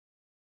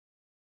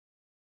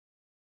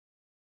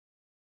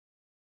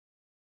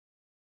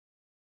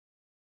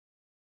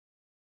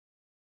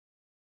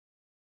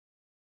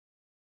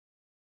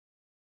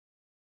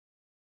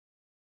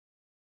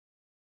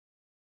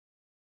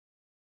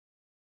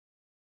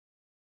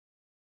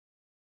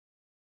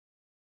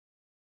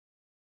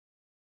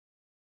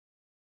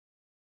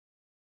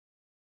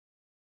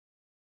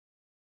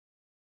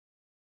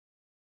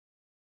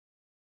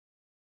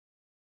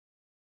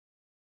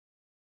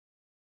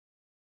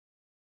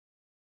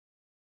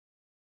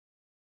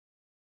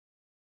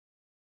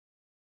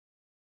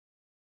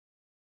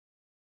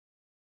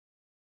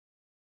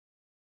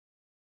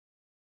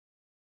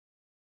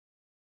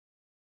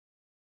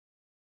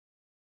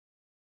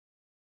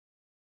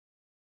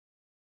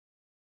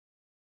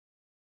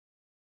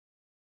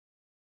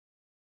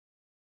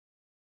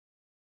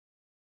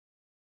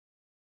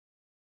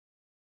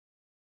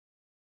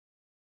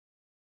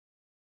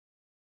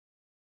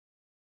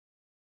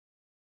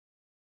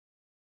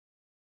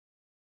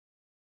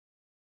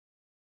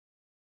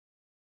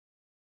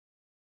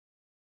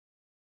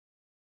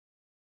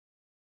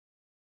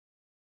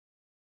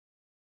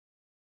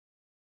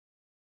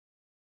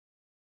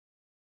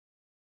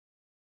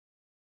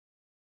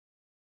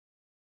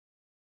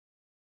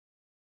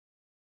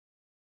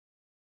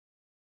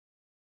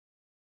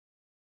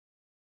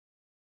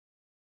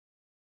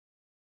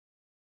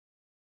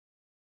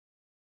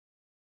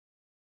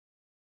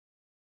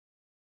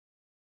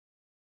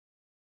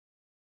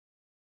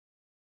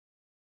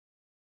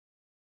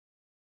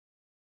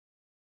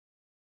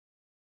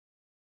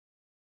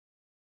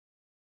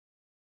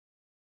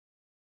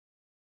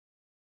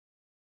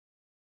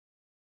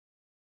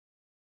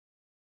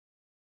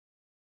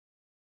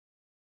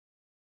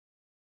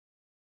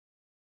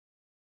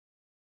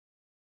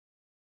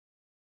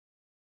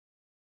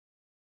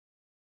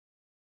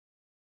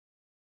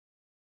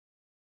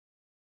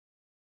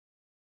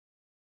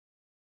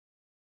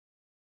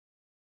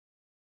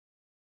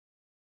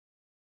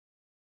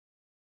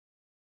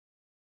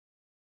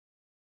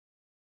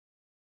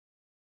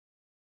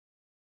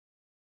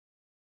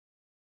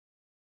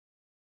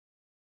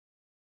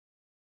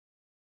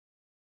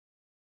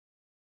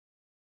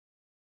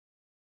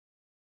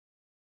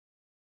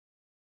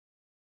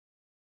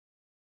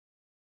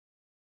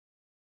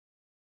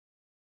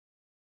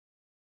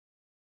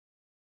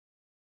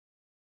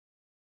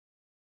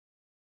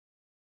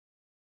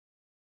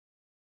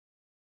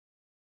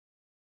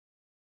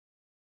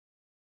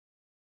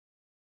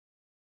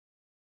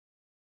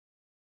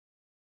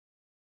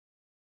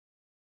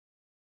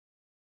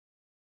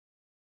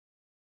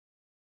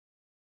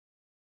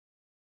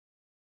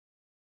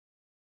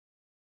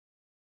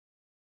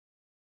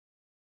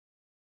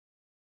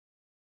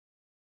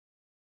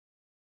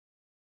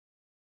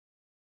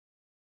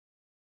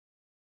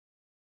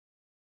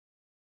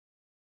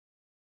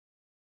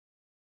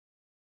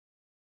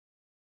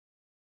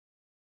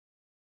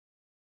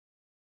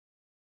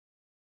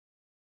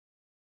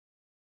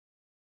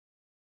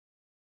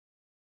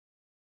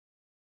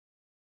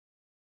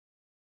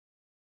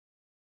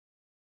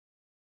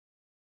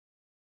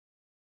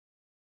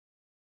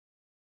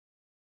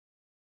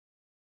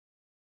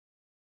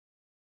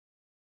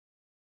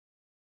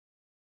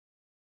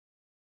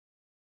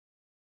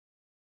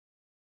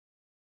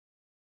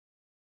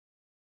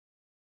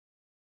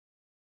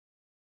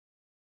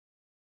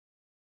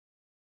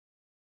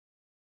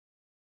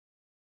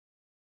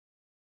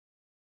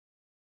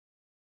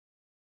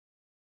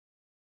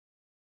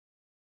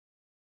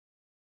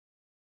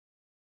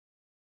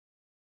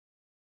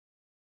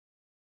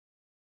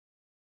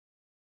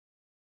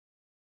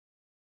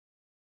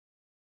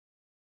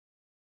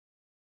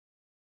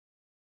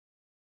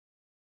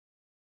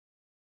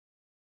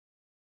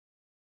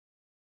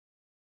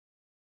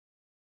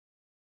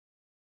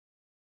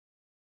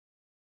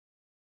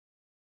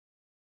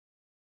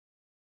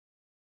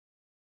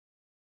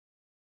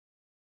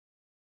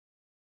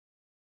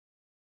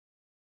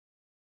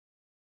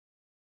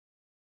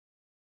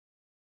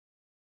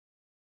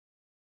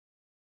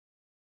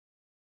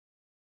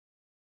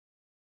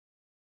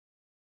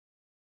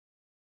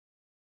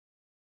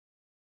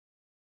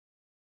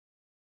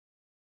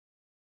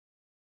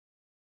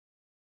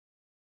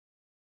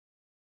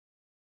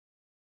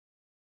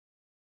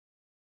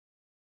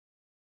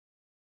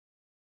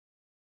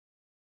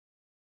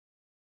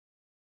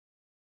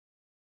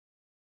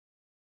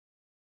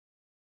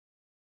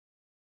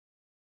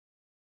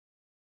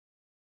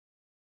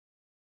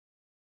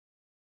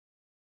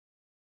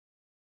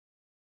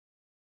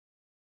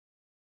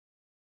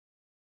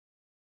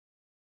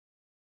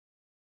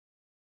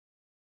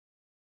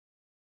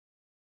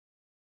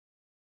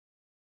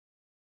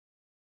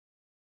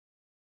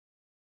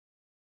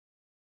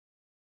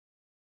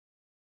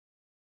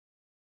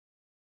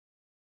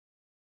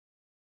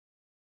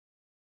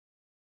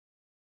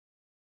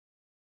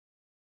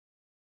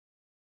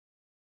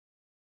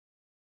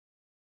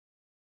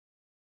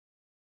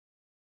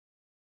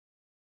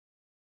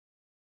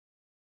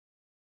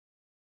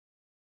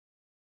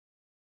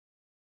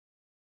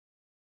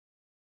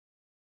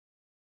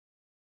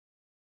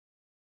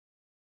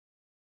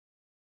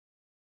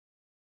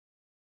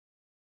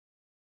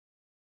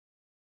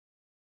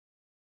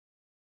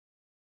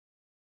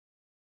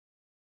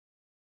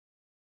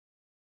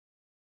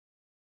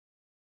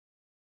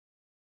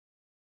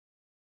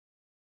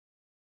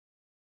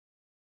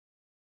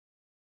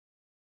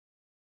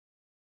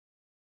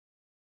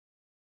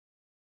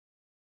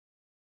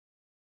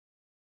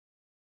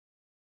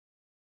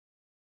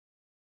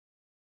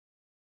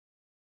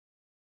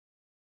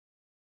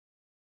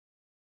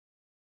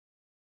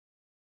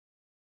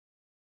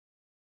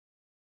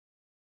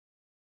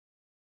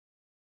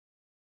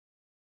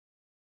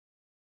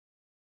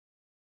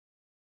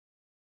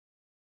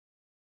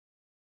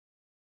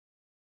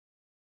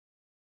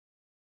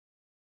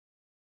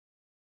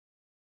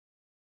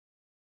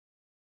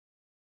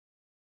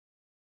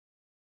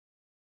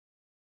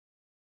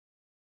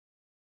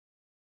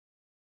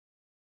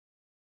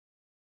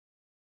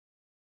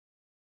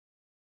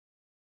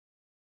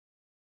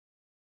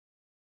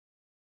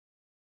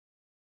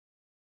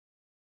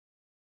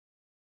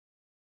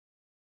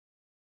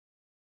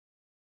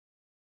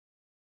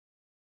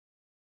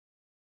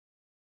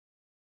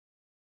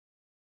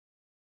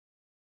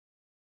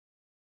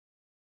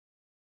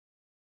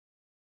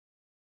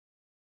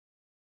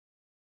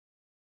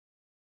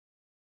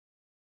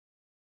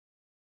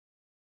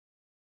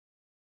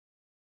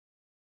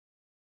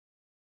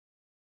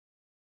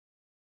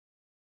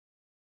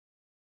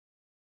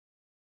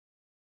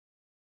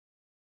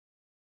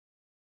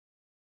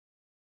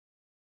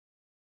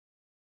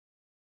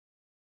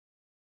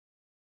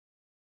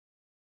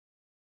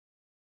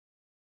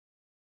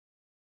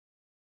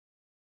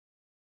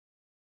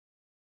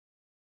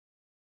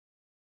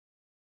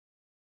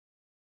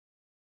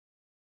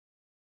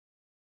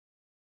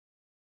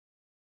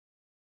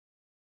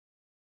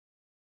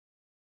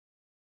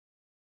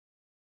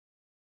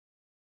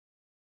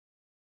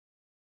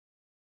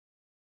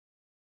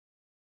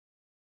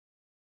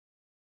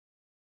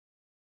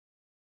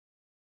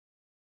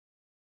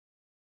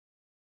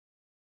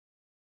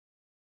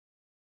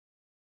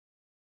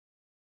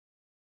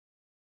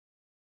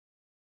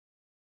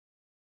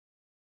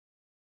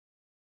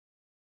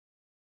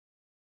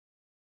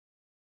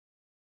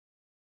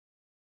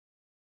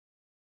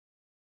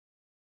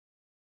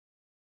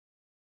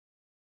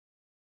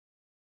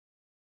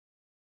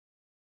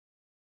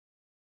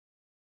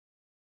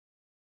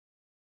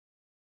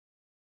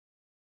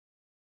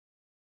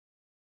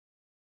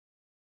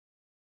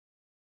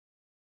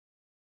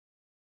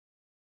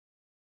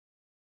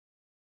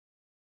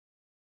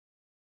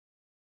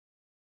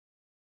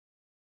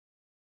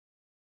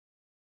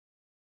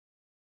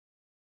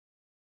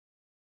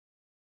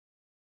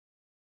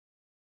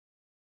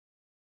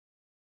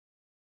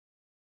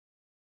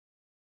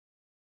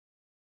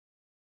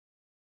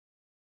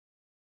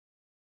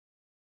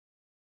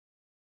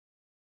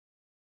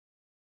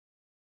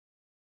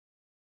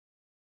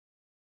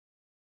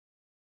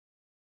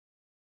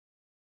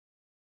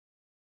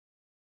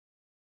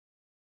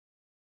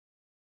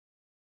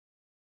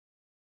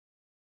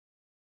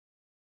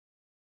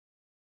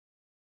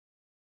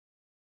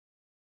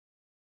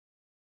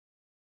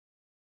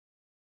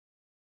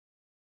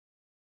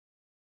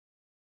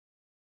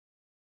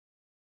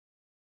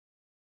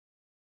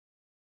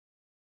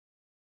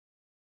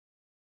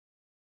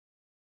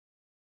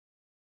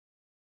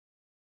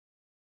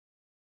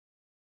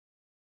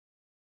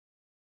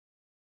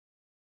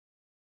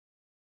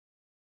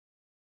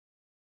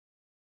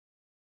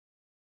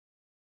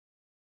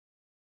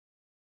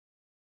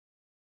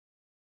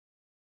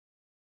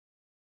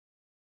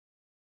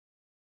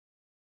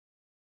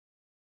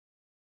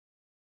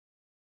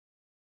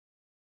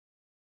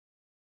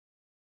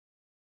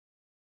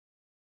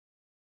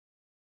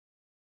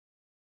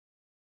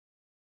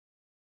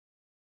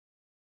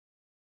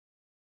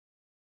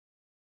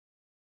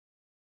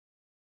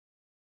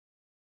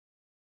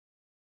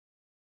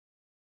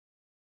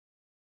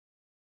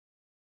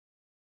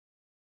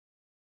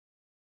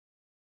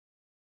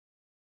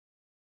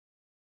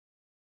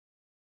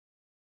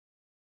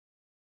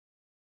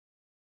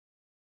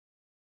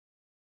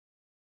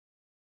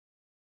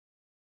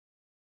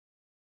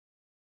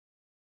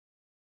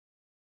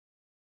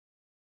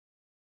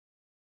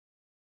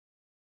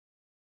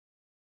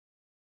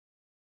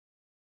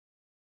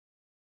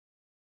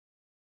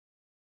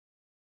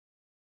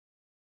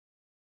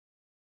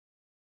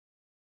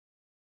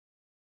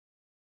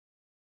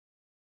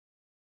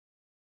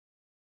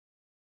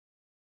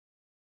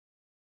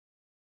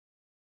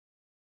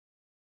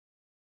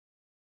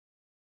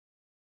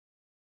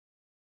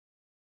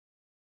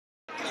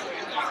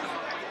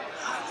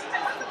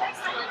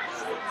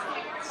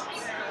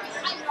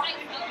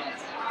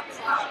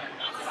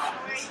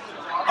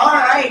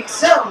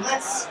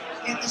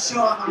 show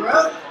on the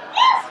road.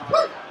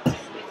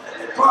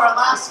 For our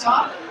last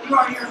stop, you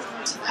are here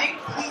for tonight.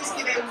 Please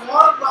give a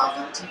warm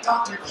welcome to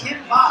Dr. Kim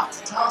Bott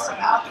to tell us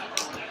about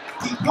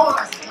the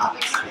polarizing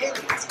topics of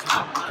aliens.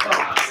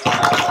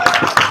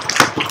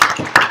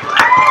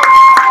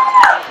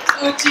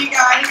 Oh, gee,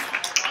 guys.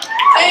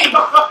 Hey.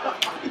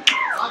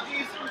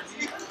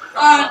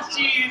 Oh,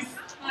 jeez.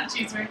 Oh,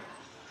 jeez, Rick.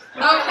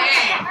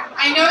 Okay.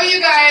 I know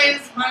you guys,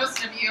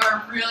 most of you,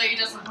 are really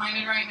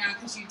disappointed right now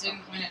because you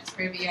didn't win at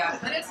trivia.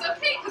 But it's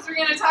okay because we're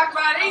going to talk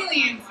about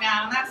aliens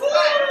now, and that's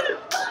fun.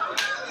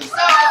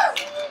 So,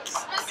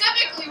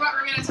 specifically what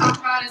we're going to talk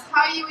about is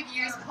how you would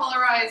use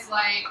polarized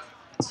light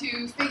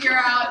to figure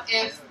out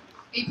if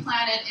a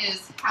planet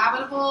is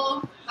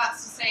habitable.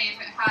 That's to say,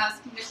 if it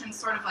has conditions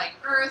sort of like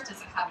Earth, does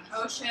it have an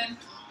ocean,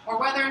 or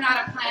whether or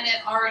not a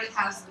planet already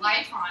has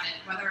life on it,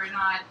 whether or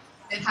not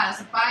it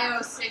has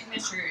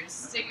biosignatures,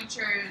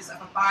 signatures of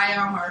a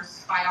biome or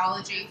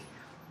biology,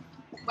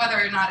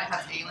 whether or not it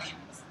has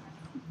aliens.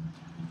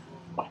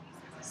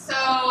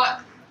 So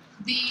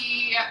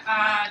the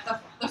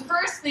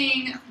first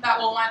thing that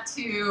we'll want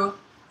to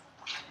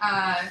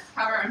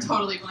cover, I'm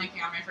totally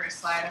blanking on my first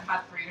slide. I've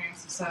had 3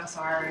 drinks, I'm so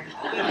sorry.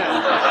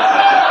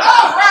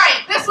 Oh,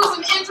 right, this was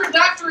an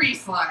introductory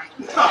slide.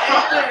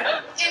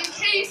 In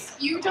case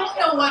you don't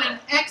know what an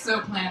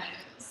exoplanet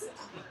is,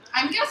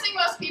 I'm guessing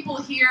most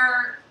people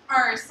here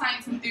are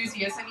science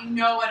enthusiasts and you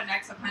know what an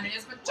exoplanet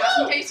is, but just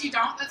in case you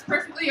don't, that's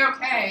perfectly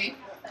okay.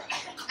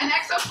 An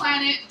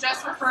exoplanet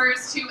just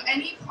refers to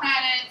any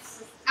planet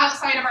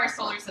outside of our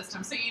solar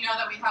system. So you know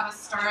that we have a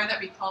star that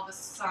we call the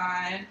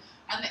sun,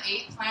 and the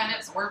 8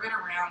 planets orbit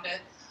around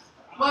it.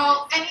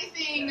 Well,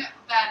 anything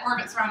that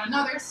orbits around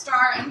another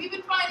star, and we've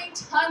been finding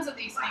tons of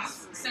these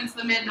things since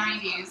the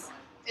mid-90s,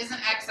 is an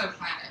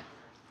exoplanet.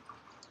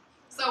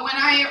 So when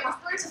I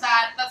refer to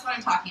that, that's what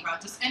I'm talking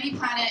about. Just any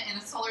planet in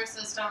a solar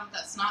system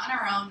that's not in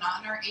our own,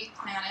 not in our 8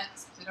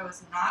 planets. Pluto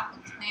is not a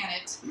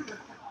planet.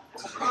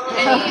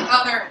 Any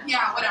other,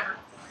 yeah, whatever.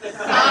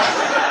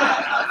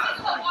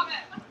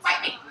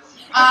 Fight me.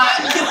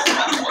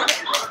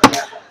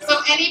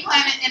 So any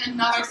planet in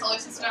another solar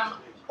system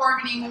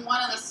orbiting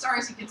one of the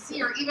stars you can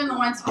see, or even the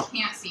ones you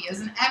can't see,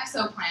 is an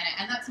exoplanet.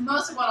 And that's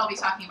most of what I'll be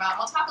talking about.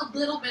 I'll talk a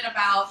little bit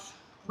about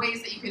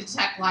ways that you could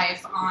detect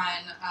life on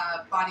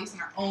bodies in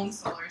our own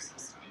solar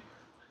system.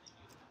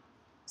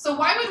 So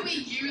why would we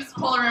use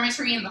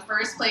polarimetry in the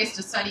first place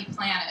to study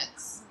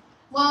planets?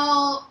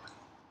 Well,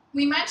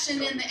 we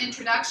mentioned in the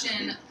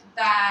introduction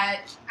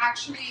that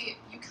actually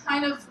you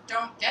kind of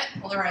don't get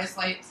polarized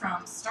light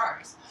from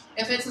stars.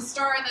 If it's a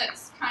star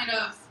that's kind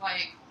of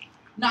like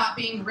not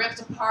being ripped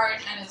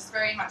apart and is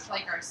very much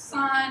like our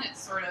sun,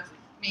 it's sort of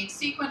main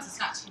sequence, it's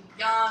not too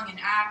young and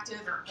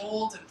active or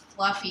old and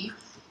fluffy,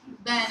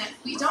 then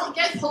we don't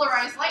get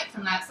polarized light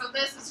from that. So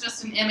this is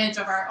just an image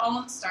of our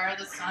own star,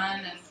 the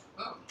sun, and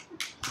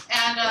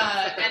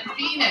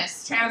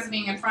Venus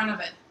transiting in front of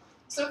it.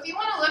 So if you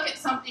want to look at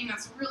something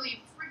that's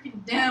really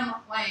freaking dim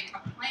like a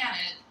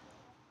planet,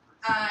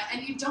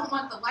 and you don't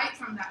want the light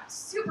from that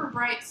super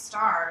bright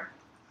star,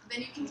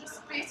 then you can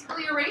just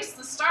basically erase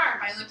the star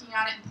by looking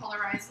at it in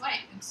polarized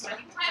light and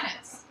study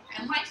planets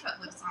and life that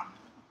lives on them.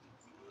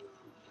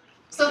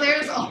 So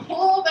there's a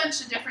whole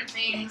bunch of different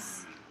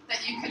things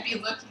that you could be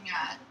looking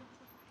at.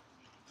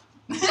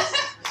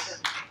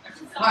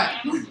 What?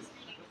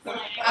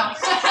 Oh.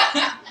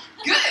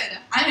 Good.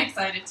 I'm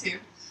excited too.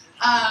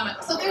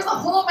 So there's a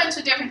whole bunch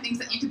of different things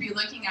that you could be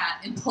looking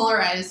at in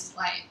polarized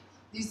light.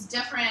 These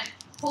different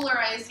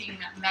polarizing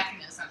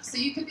mechanisms. So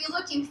you could be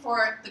looking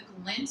for the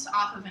glint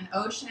off of an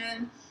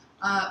ocean,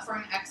 for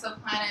an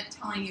exoplanet,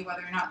 telling you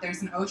whether or not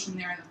there's an ocean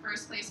there in the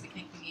first place. We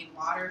think we need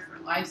water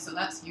for life, so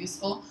that's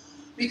useful.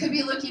 We could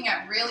be looking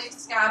at Rayleigh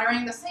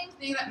scattering, the same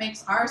thing that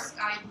makes our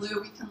sky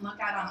blue. We can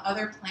look at on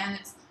other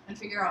planets and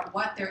figure out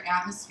what their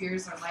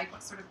atmospheres are like,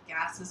 what sort of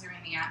gases are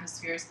in the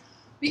atmospheres.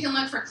 We can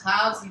look for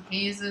clouds and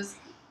hazes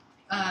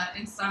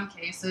in some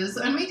cases,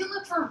 and we can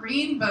look for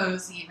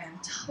rainbows even,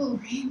 double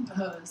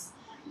rainbows.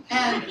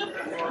 And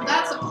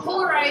that's a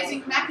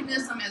polarizing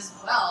mechanism as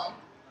well.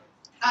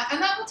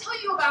 And that will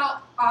tell you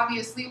about,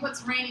 obviously,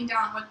 what's raining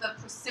down, what the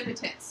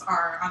precipitates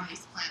are on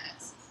these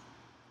planets.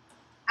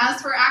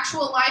 As for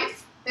actual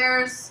life,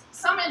 there's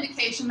some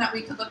indication that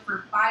we could look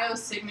for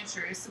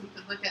biosignatures, so we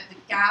could look at the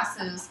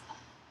gases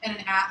in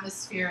an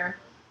atmosphere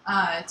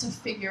to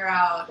figure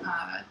out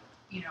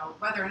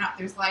whether or not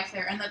there's life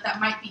there, and that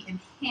might be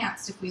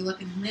enhanced if we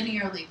look in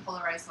linearly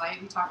polarized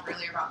light. We talked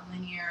earlier about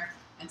linear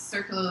and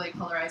circularly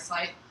polarized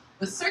light.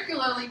 With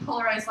circularly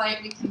polarized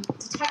light, we can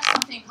detect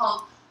something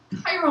called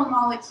chiral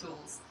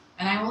molecules,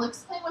 and I will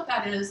explain what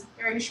that is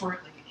very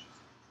shortly.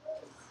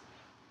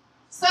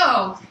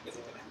 So,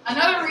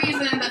 another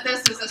reason that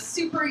this is a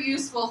super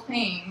useful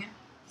thing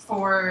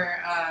for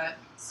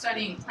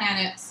studying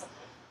planets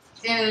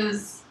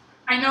is,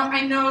 I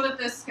know that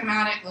this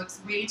schematic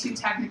looks way too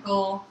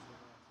technical.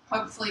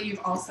 Hopefully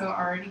you've also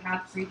already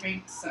had 3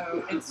 drinks,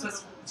 so it's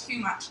just too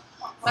much.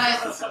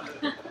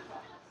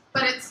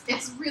 But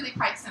it's really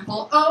quite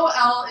simple.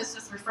 OL is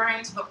just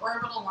referring to the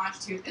orbital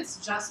longitude. It's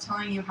just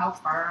telling you how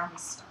far on the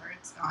star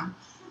it's gone.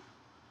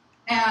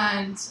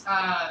 And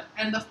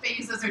the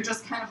phases are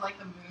just kind of like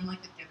the moon,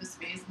 like the gibbous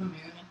phase of the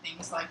moon and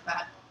things like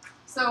that.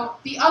 So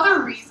the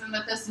other reason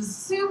that this is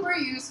super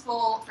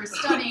useful for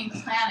studying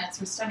planets,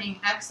 for studying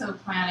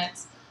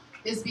exoplanets,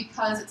 is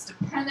because it's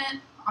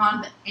dependent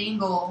on the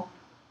angle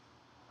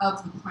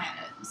of the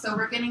planet. So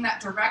we're getting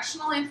that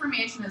directional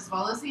information as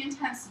well as the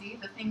intensity,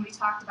 the thing we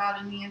talked about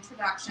in the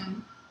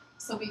introduction,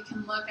 so we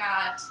can look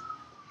at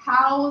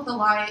how the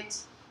light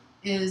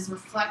is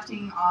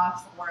reflecting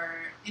off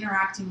or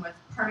interacting with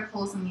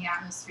particles in the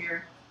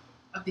atmosphere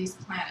of these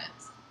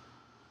planets.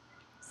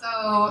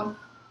 So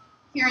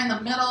here in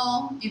the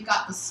middle, you've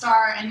got the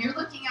star, and you're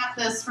looking at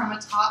this from a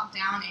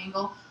top-down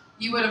angle.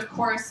 You would, of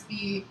course,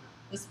 be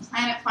this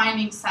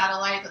planet-finding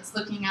satellite that's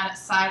looking at it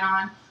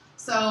side-on.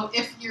 So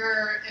if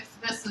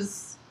this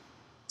is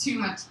too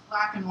much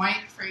black and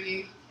white for you,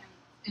 you can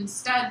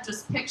instead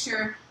just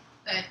picture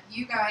that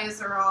you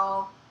guys are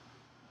all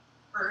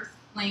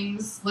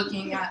Earthlings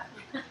looking at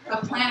a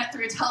planet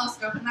through a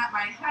telescope, and that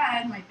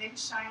my big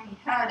shiny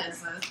head,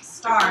 is a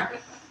star.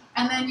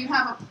 And then you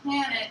have a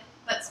planet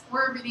that's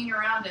orbiting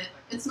around it.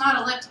 It's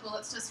not elliptical,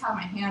 it's just how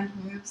my hand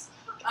moves.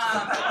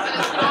 But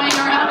it's going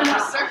around in a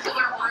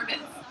circular orbit.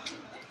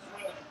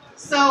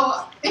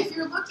 So if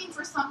you're looking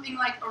for something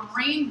like a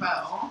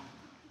rainbow,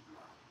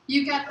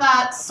 you get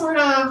that sort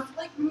of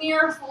like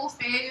near full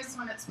phase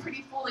when it's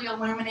pretty fully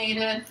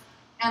illuminated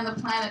and the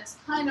planet's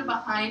kind of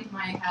behind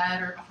my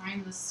head or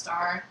behind the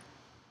star.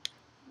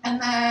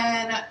 And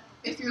then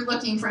if you're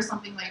looking for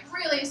something like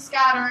really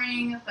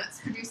scattering, that's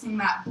producing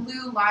that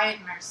blue light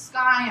in our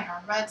sky and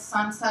our red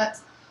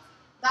sunsets,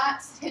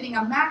 that's hitting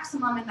a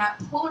maximum in that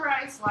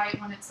polarized light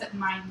when it's at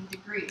 90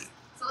 degrees.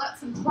 So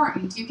that's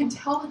important. You can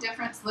tell the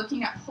difference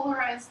looking at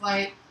polarized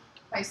light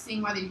by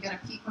seeing whether you get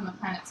a peak when the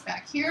planet's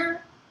back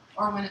here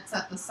or when it's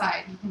at the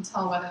side. You can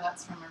tell whether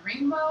that's from a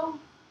rainbow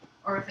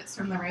or if it's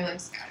from the Rayleigh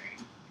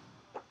scattering.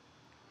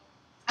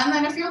 And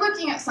then if you're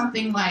looking at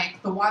something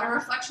like the water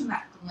reflection,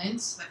 that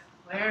glint, that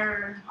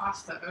glare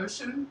off the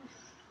ocean,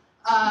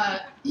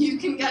 you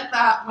can get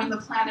that when the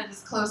planet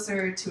is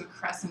closer to a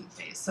crescent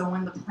phase. So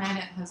when the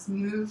planet has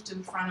moved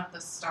in front of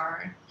the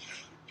star.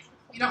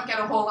 You don't get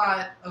a whole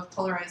lot of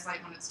polarized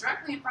light when it's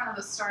directly in front of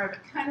the star,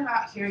 but kind of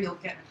out here you'll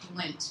get a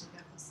glint. You'll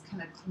get this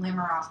kind of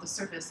glimmer off the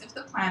surface if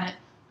the planet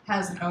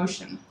has an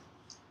ocean.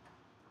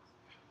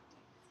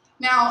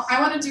 Now,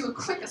 I want to do a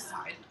quick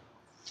aside.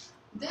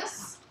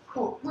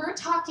 We're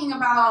talking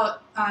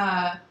about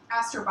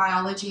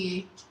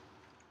astrobiology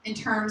in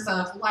terms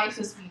of life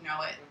as we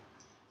know it.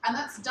 And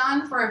that's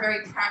done for a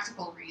very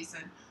practical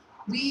reason.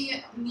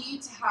 We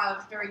need to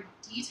have very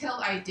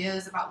detailed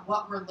ideas about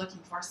what we're looking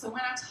for. So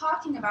when I'm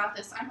talking about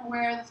this, I'm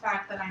aware of the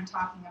fact that I'm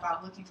talking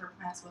about looking for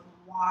planets with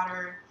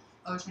water,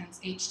 oceans,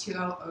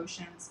 H2O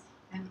oceans.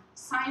 And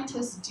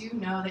scientists do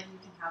know that you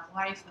can have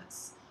life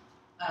that's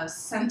a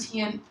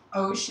sentient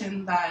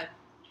ocean that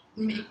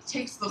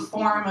takes the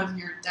form of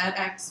your dead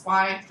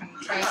ex-wife and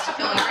tries to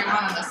kill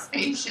everyone on the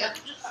spaceship.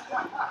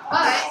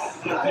 But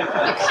the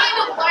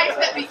kind of life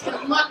that we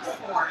can look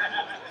for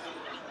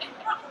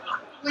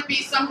would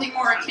be something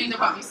more akin to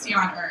what we see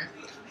on Earth.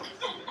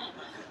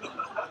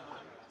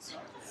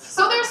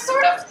 So there's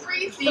sort of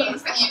three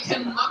things that you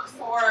can look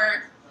for.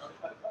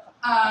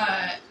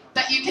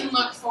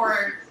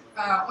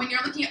 When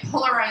you're looking at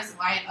polarized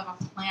light of a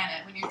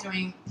planet, when you're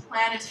doing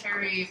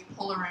planetary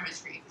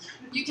polarimetry.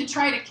 You can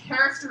try to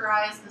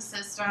characterize the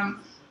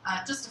system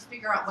just to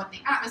figure out what the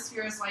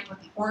atmosphere is like,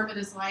 what the orbit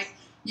is like.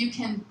 You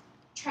can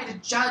try to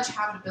judge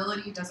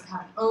habitability. Does it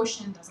have an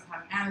ocean? Does it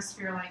have an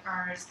atmosphere like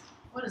ours?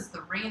 What is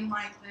the rain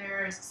like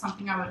there? Is it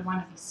something I would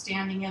want to be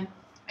standing in?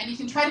 And you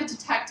can try to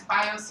detect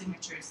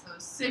biosignatures,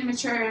 those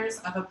signatures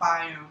of a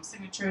biome,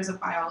 signatures of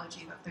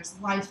biology, that there's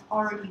life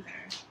already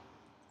there.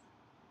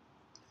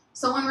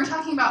 So when we're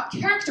talking about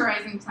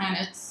characterizing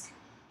planets,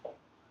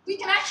 we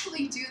can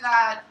actually do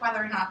that whether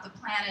or not the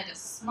planet is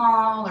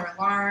small or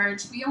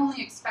large. We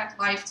only expect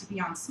life to be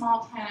on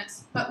small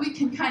planets, but we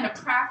can kind of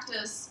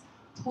practice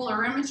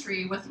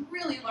polarimetry with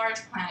really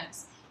large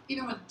planets,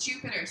 even with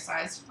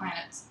Jupiter-sized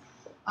planets.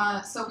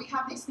 So we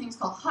have these things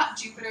called hot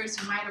Jupiters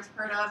you might have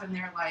heard of, and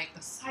they're like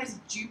the size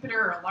of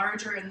Jupiter or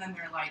larger, and then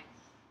they're like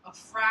a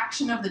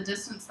fraction of the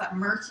distance that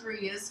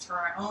Mercury is to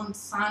our own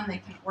sun. They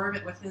can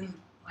orbit within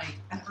like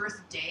an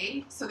Earth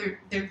day, so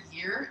their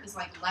year is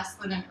like less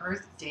than an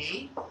Earth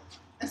day.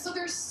 And so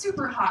they're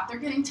super hot. They're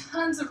getting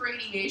tons of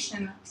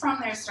radiation from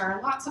their star,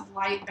 lots of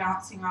light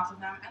bouncing off of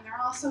them, and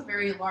they're also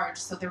very large,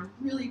 so they're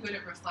really good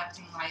at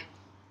reflecting light.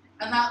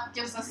 And that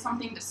gives us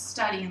something to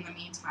study in the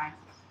meantime.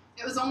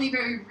 It was only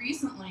very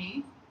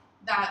recently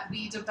that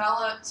we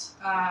developed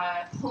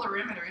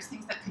polarimeters,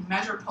 things that could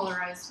measure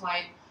polarized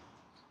light,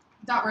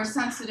 that were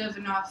sensitive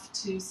enough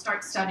to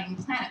start studying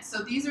planets.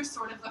 So these are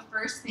sort of the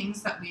first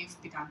things that we've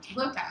begun to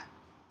look at.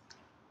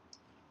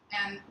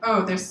 And,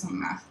 oh, there's some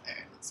math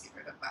there. Let's get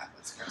rid of that.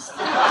 Let's cross it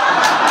out.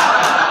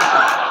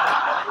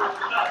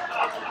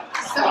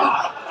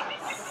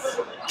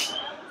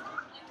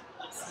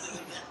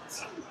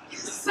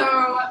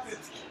 So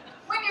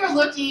when you're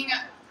looking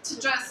to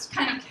just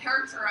kind of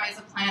characterize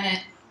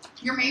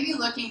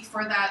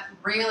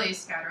Rayleigh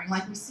scattering,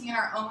 like we see in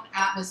our own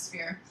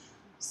atmosphere.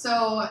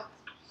 So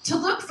to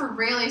look for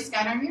Rayleigh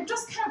scattering, you're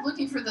just kind of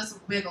looking for this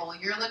wiggle.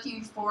 You're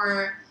looking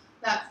for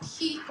that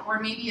peak or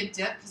maybe a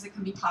dip, because it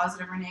can be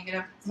positive or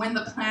negative, when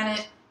the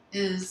planet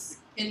is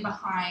in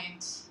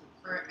behind,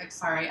 or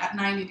sorry, at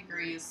 90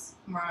 degrees,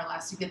 more or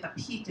less, you get the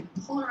peak in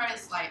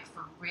polarized light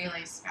for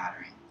Rayleigh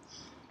scattering.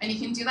 And you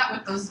can do that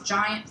with those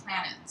giant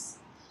planets.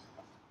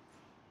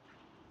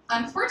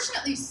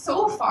 Unfortunately,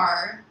 so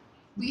far,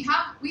 we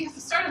have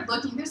started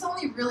looking, there's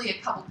only really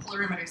a couple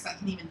polarimeters that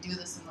can even do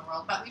this in the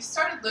world, but we've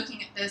started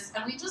looking at this,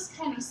 and we just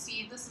kind of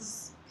see, this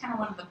is kind of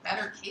one of the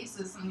better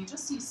cases, and we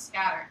just see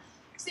scatter.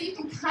 So you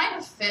can kind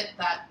of fit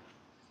that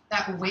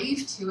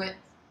wave to it,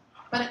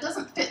 but it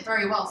doesn't fit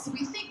very well. So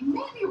we think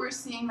maybe we're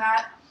seeing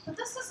that, but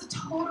this is a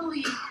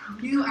totally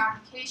new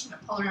application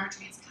of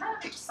polarimetry. It's kind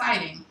of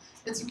exciting.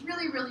 It's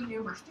really, really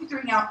new. We're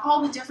figuring out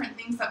all the different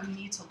things that we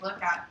need to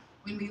look at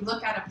when we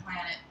look at a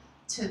planet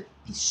to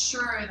be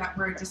sure that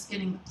we're just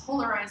getting the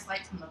polarized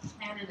light from the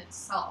planet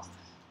itself.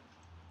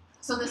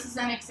 So this is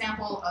an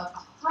example of a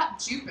hot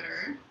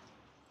Jupiter,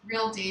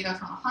 real data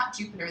from a hot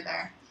Jupiter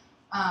there,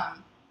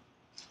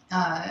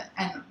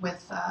 and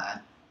with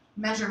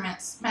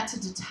measurements meant to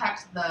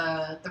detect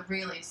the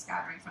Rayleigh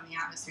scattering from the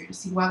atmosphere to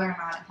see whether or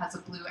not it has a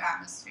blue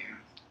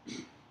atmosphere.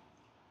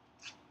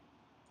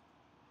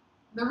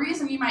 The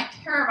reason you might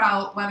care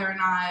about whether or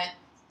not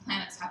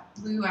planets have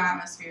blue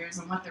atmospheres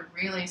and what their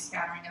Rayleigh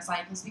scattering is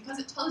like is because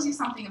it tells you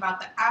something about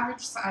the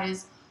average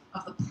size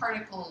of the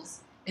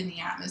particles in the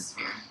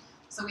atmosphere.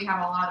 So we have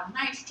a lot of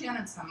nitrogen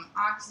and some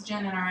oxygen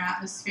in our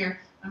atmosphere,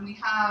 and we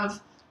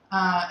have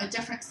a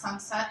different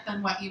sunset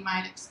than what you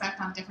might expect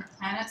on different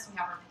planets. We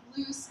have our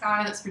blue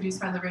sky that's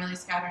produced by the Rayleigh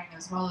scattering,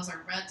 as well as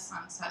our red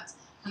sunsets,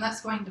 and that's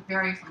going to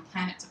vary from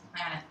planet to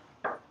planet.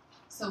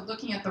 So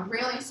looking at the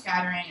Rayleigh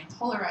scattering and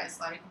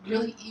polarized light, a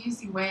really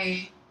easy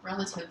way,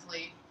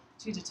 relatively,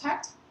 to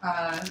detect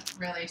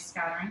Rayleigh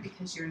scattering,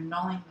 because you're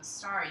nulling the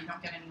star, you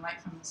don't get any light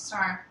from the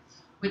star,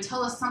 would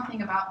tell us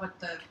something about what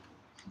the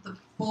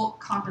bulk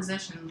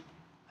composition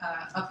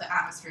of the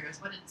atmosphere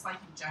is, what it's like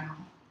in general.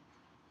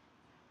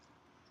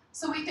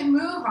 So we can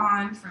move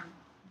on from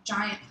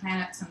giant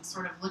planets and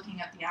sort of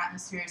looking at the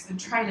atmospheres and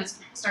try to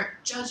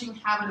start judging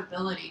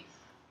habitability.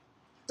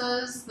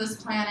 Does this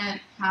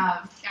planet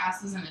have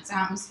gases in its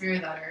atmosphere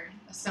that are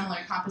a similar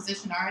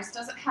composition to ours?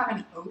 Does it have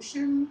an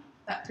ocean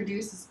that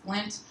produces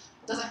glint?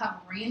 Does it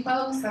have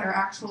rainbows that are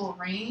actual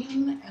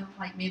rain and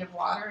like made of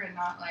water and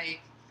not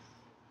like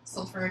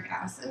sulfuric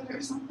acid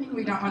or something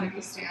we don't want to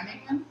be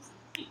standing in?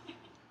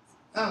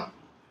 Oh,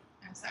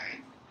 I'm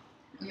sorry.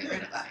 We'll get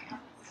rid of that again.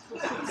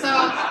 So,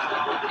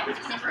 I'm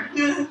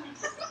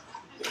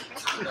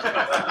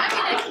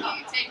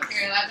gonna take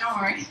care of that, don't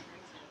worry.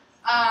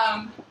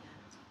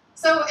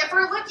 So if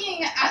we're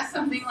looking at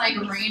something like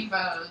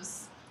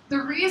rainbows,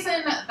 the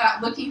reason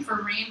that looking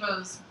for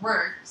rainbows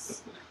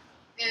works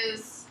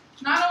is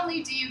not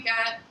only do you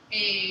get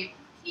a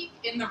peak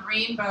in the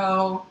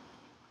rainbow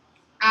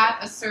at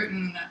a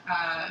certain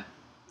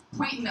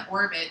point in the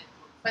orbit,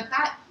 but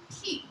that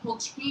peak will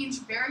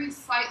change very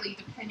slightly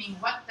depending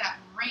what that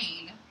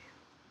rain,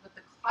 with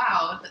the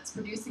cloud that's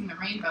producing the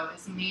rainbow,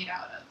 is made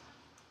out of.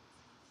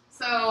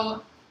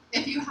 So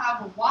if you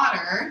have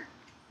water,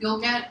 you'll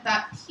get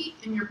that peak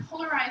in your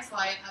polarized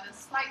light at a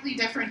slightly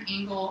different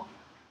angle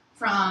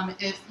from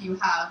if you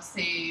have,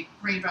 say,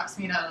 raindrops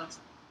made out of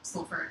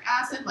sulfuric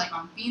acid, like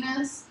on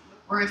Venus,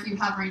 or if you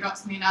have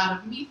raindrops made out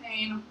of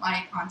methane,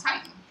 like on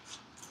Titan.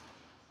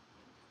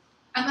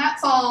 And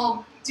that's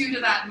all due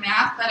to that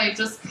math that I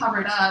just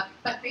covered up.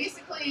 But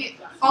basically,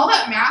 all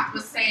that math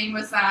was saying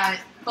was that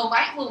the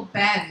light will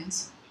bend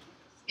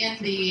in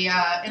the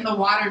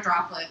water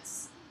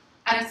droplets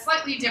at a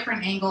slightly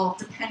different angle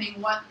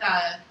depending what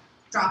the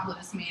droplet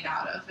is made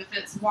out of. If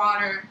it's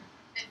water,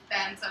 it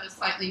bends at a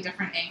slightly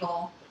different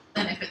angle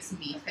than if it's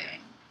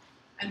methane.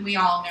 And we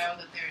all know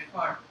that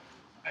or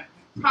I've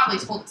probably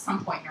told at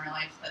some point in our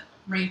life that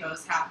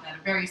rainbows happen at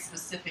a very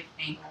specific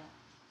angle.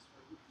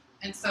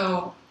 And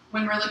so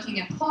when we're looking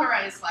at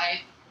polarized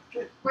light,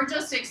 we're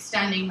just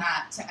extending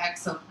that to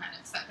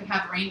exoplanets that could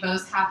have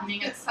rainbows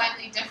happening at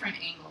slightly different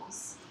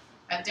angles,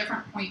 at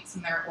different points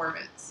in their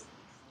orbits.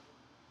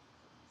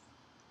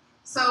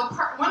 So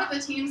one of the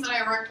teams that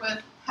I worked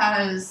with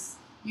has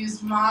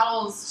used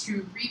models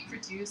to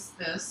reproduce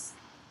this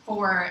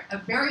for a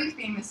very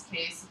famous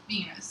case of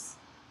Venus.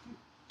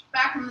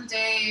 Back in the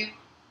day,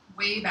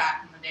 way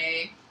back in the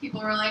day,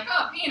 people were like,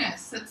 oh,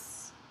 Venus,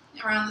 it's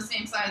around the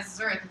same size as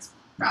Earth, it's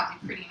probably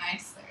pretty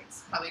nice there.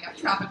 It's probably got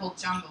tropical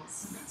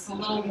jungles. It's a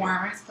little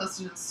warmer, it's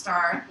closer to the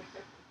star,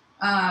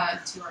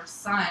 to our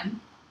sun.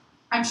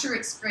 I'm sure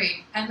it's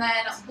great. And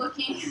then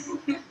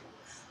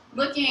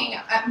looking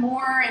at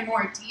more and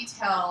more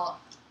detail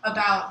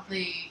about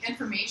the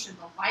information,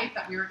 the light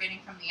that we were getting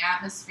from the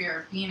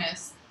atmosphere of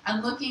Venus,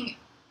 and looking,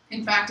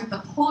 in fact, at the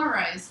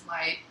polarized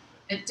light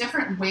at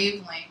different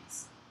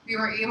wavelengths, we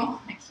were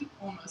able, I keep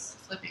almost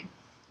flipping,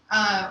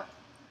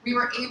 we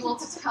were able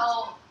to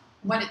tell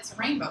what its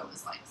rainbow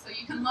was like. So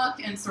you can look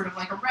in sort of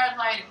like a red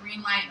light, a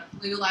green light, and a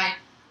blue light,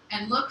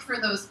 and look for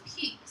those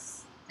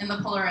peaks in the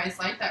polarized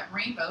light, that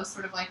rainbow,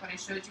 sort of like what I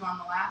showed you on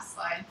the last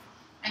slide,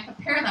 and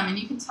compare them. And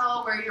you can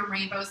tell where your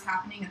rainbow is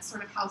happening and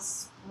sort of how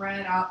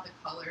spread out the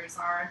colors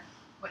are,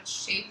 what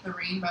shape the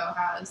rainbow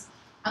has.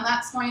 And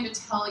that's going to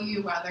tell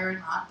you whether or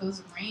not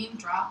those rain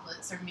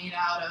droplets are made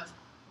out of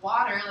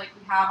water like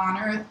we have on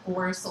Earth,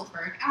 or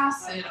sulfuric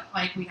acid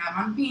like we have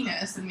on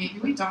Venus, and maybe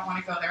we don't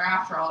want to go there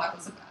after all. That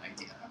was a bad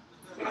idea.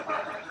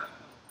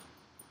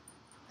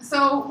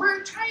 So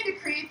we're trying to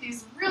create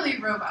these really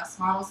robust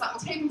models that will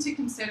take into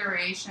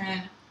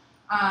consideration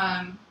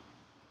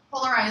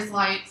polarized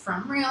light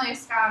from Rayleigh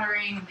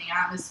scattering in the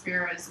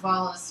atmosphere, as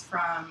well as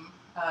from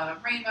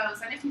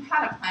rainbows. And if you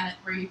had a planet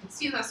where you could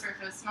see the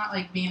surface, not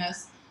like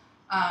Venus,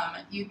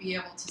 you'd be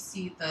able to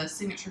see the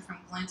signature from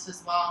glint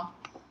as well.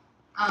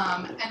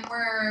 And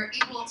we're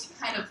able to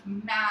kind of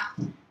map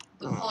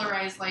the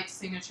polarized light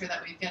signature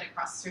that we get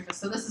across the surface.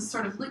 So this is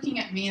sort of looking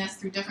at Venus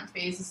through different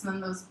phases, and then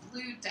those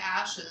blue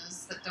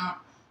dashes that don't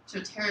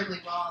show terribly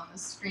well on the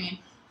screen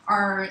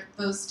are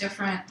those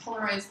different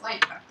polarized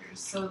light vectors.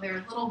 So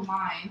they're little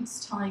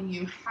lines telling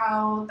you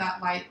how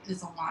that light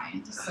is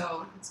aligned.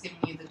 So it's giving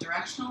you the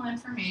directional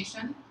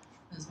information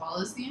as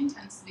well as the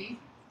intensity.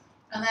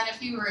 And then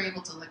if you were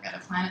able to look at a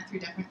planet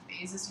through different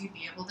phases, you'd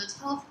be able to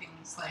tell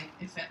things like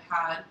if it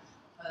had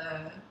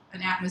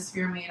an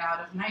atmosphere made out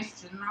of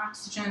nitrogen and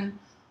oxygen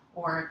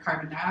or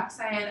carbon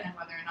dioxide, and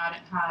whether or not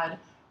it had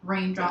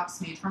raindrops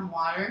made from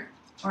water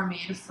or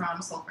made from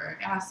sulfuric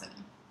acid.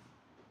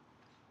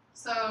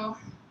 So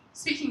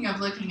speaking of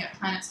looking at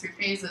planets through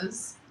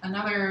phases,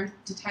 another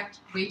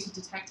way to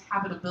detect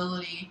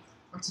habitability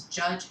or to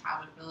judge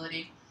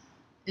habitability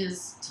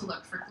is to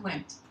look for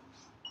glint.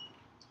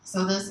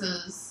 So this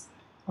is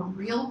a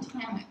real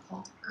planet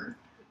called Earth.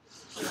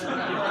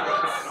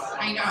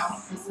 I know,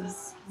 this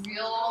is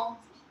real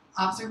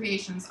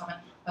observations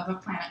of a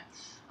planet.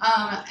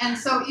 And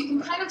so you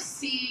can kind of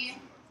see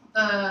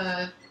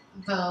the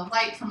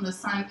light from the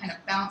sun kind of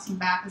bouncing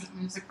back as it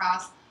moves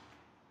across,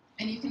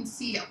 and you can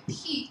see a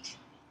peak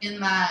in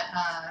that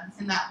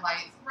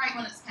light right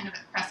when it's kind of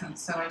at crescent.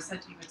 So I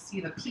said you would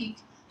see the peak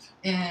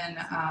in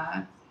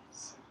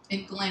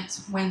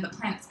glint when the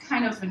planet's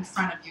kind of in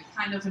front of you,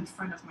 kind of in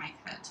front of my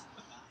head.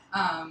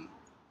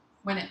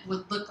 When it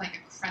would look like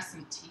a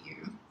crescent to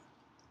you.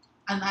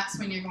 And that's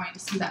when you're going to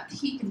see that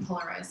peak in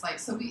polarized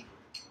light. So we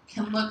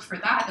can look for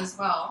that as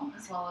well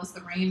as the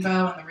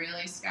rainbow and the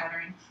Rayleigh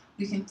scattering.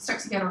 We can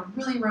start to get a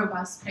really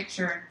robust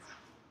picture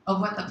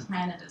of what the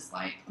planet is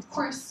like. Of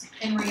course,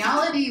 in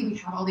reality, we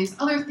have all these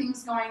other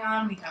things going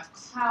on. We have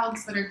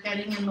clouds that are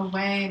getting in the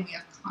way, and we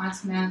have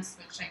continents,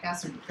 which I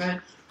guess are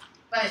good.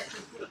 But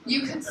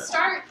you could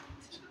start,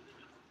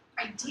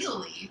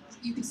 ideally,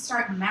 you could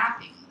start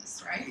mapping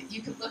this, right?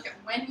 You could look at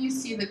when you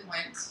see the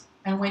glint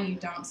and when you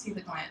don't see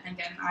the glint and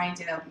get an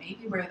idea of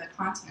maybe where the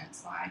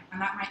continents lie.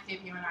 And that might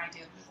give you an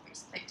idea of if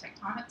there's plate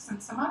tectonics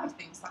and some other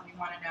things that we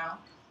want to know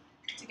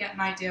to get an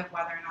idea of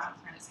whether or not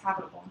a planet is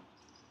habitable.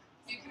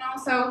 You can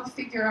also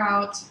figure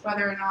out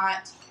whether or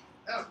not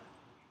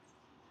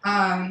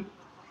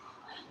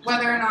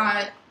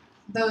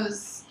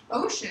those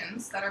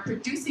oceans that are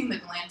producing the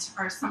glint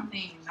are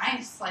something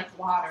nice like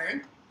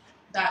water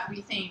that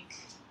we think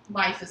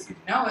life as we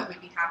know it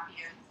would be happy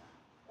in,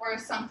 or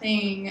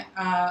something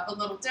a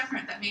little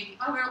different that maybe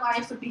other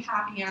life would be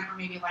happy in, or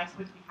maybe life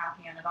wouldn't be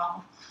happy in at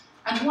all.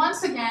 And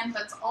once again,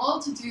 that's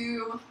all to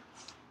do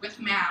with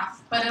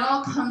math, but it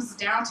all comes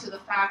down to the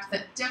fact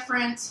that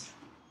different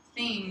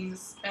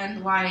things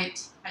bend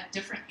light at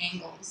different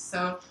angles.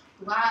 So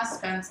glass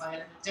bends light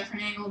at a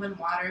different angle than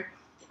water.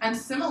 And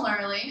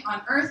similarly,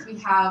 on Earth, we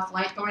have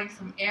light going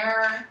from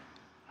air,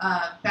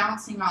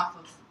 bouncing off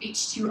of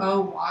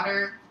H2O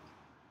water,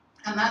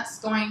 and that's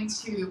going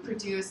to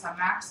produce a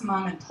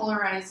maximum in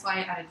polarized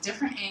light at a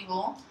different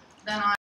angle than on